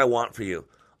 Here's what I want for you.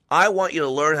 I want you to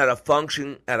learn how to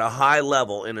function at a high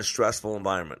level in a stressful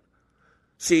environment.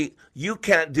 See, you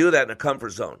can't do that in a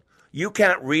comfort zone. You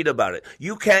can't read about it.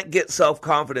 You can't get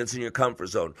self-confidence in your comfort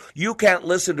zone. You can't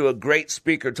listen to a great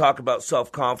speaker talk about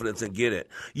self-confidence and get it.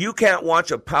 You can't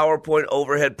watch a PowerPoint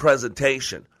overhead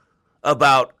presentation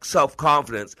about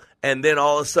self-confidence and then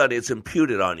all of a sudden it's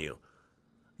imputed on you.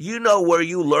 You know where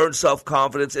you learn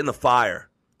self-confidence? In the fire,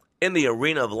 in the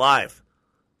arena of life,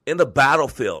 in the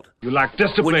battlefield. You lack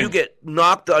discipline. When you get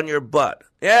knocked on your butt.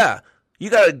 Yeah, you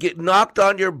got to get knocked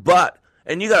on your butt.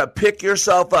 And you got to pick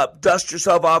yourself up, dust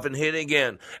yourself off, and hit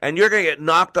again. And you're going to get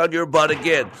knocked on your butt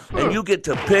again. And you get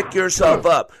to pick yourself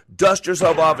up, dust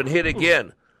yourself off, and hit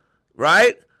again.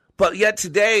 Right? But yet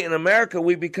today in America,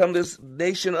 we become this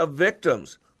nation of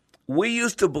victims. We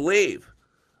used to believe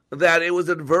that it was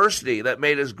adversity that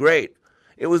made us great.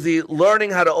 It was the learning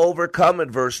how to overcome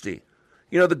adversity.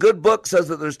 You know, the good book says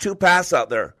that there's two paths out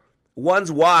there.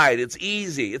 One's wide. It's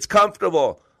easy. It's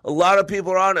comfortable. A lot of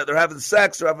people are on it. They're having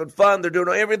sex. They're having fun. They're doing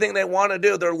everything they want to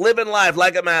do. They're living life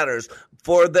like it matters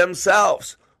for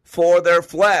themselves, for their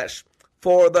flesh,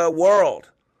 for the world.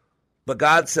 But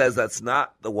God says that's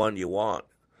not the one you want.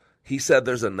 He said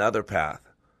there's another path.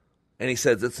 And he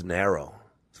says it's narrow.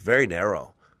 It's very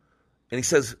narrow. And he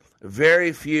says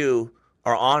very few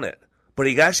are on it. But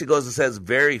he actually goes and says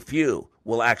very few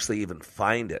will actually even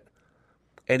find it.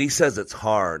 And he says it's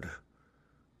hard.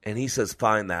 And he says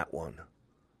find that one.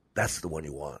 That's the one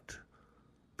you want,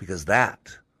 because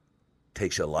that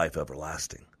takes you a life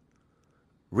everlasting.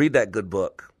 Read that good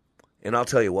book, and I'll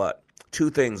tell you what,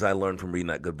 two things I learned from reading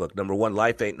that good book. Number one,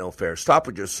 life ain't no fair. Stop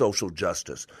with your social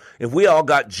justice. If we all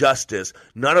got justice,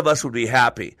 none of us would be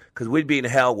happy, because we'd be in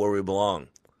hell where we belong.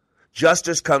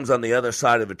 Justice comes on the other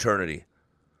side of eternity.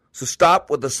 So stop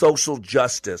with the social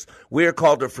justice. We are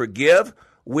called to forgive.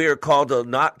 We are called to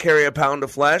not carry a pound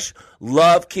of flesh.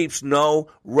 Love keeps no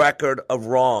record of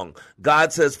wrong.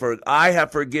 God says, "For I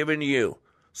have forgiven you.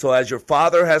 So as your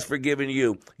Father has forgiven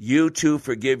you, you too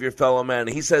forgive your fellow man."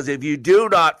 He says, if you do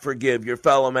not forgive your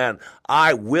fellow man,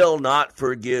 I will not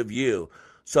forgive you.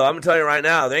 So I'm going to tell you right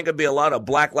now, there ain't going to be a lot of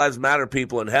Black Lives Matter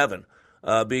people in heaven.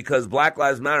 Because Black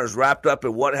Lives Matter is wrapped up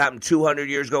in what happened 200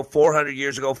 years ago, 400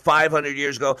 years ago, 500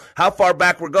 years ago. How far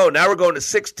back we're going? Now we're going to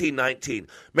 1619.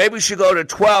 Maybe we should go to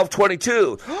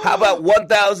 1222. How about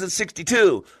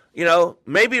 1062? You know,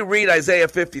 maybe read Isaiah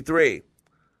 53.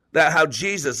 That how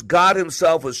Jesus, God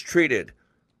himself, was treated.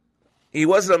 He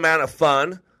wasn't a man of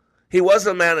fun. He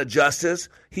wasn't a man of justice.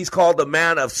 He's called the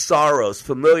man of sorrows,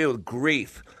 familiar with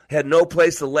grief. Had no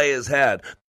place to lay his head.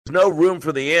 There's no room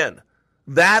for the inn.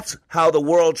 That's how the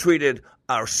world treated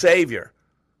our Savior.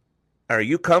 Are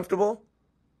you comfortable?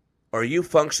 Or are you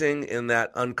functioning in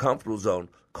that uncomfortable zone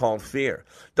called fear?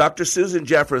 Dr. Susan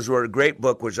Jeffers wrote a great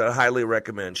book, which I highly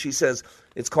recommend. She says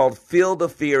it's called Feel the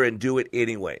Fear and Do It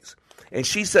Anyways. And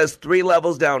she says 3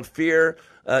 levels down, fear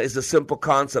is a simple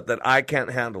concept that I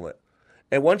can't handle it.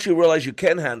 And once you realize you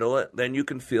can handle it, then you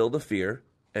can feel the fear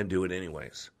and do it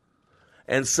anyways.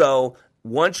 And so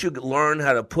once you learn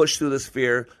how to push through this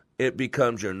fear, it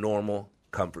becomes your normal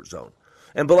comfort zone.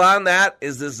 And beyond that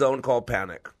is this zone called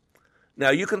panic.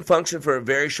 Now, you can function for a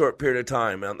very short period of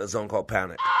time out in the zone called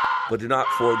panic, but do not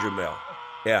forge your mail.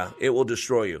 Yeah, it will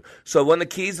destroy you. So one of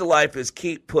the keys to life is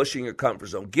keep pushing your comfort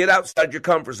zone. Get outside your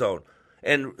comfort zone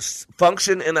and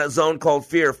function in that zone called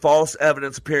fear, false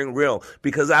evidence appearing real,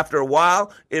 because after a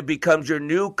while, it becomes your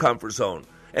new comfort zone.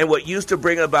 And what used to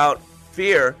bring about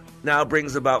fear now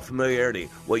brings about familiarity.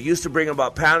 What used to bring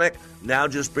about panic now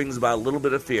just brings about a little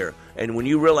bit of fear. And when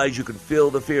you realize you can feel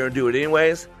the fear and do it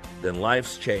anyways, then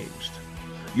life's changed.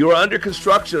 You are under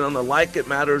construction on the Like It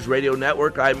Matters radio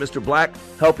network. I'm Mr. Black,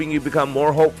 helping you become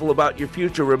more hopeful about your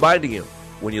future, reminding you,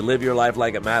 when you live your life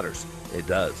like it matters, it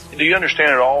does. Do you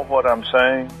understand at all what I'm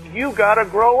saying? You got to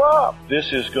grow up.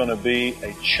 This is going to be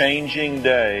a changing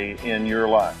day in your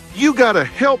life. You got to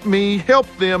help me, help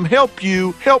them, help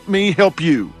you, help me, help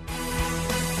you.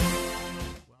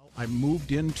 I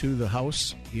moved into the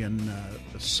house in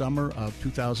the summer of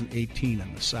 2018,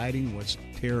 and the siding was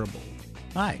terrible.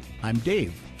 Hi, I'm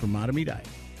Dave from Matamidi.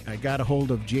 I got a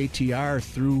hold of JTR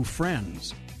through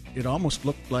friends. It almost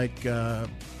looked like a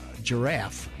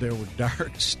giraffe. There were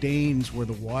dark stains where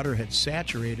the water had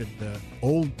saturated the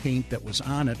old paint that was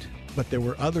on it. but there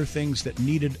were other things that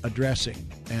needed addressing,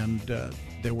 and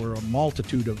there were a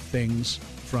multitude of things,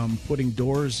 from putting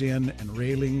doors in and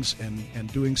railings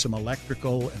and doing some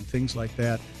electrical and things like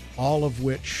that, all of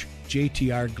which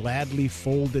JTR gladly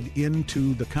folded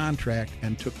into the contract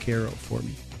and took care of for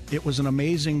me. It was an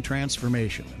amazing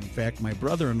transformation. In fact, my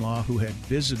brother-in-law, who had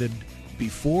visited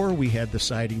before we had the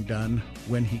siding done,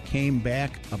 when he came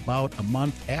back about a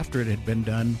month after it had been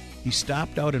done, he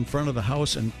stopped out in front of the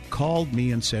house and called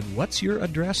me and said, "What's your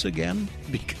address again?"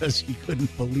 Because he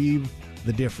couldn't believe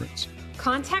the difference.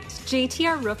 Contact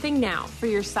JTR Roofing now for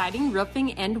your siding,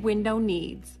 roofing, and window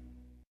needs.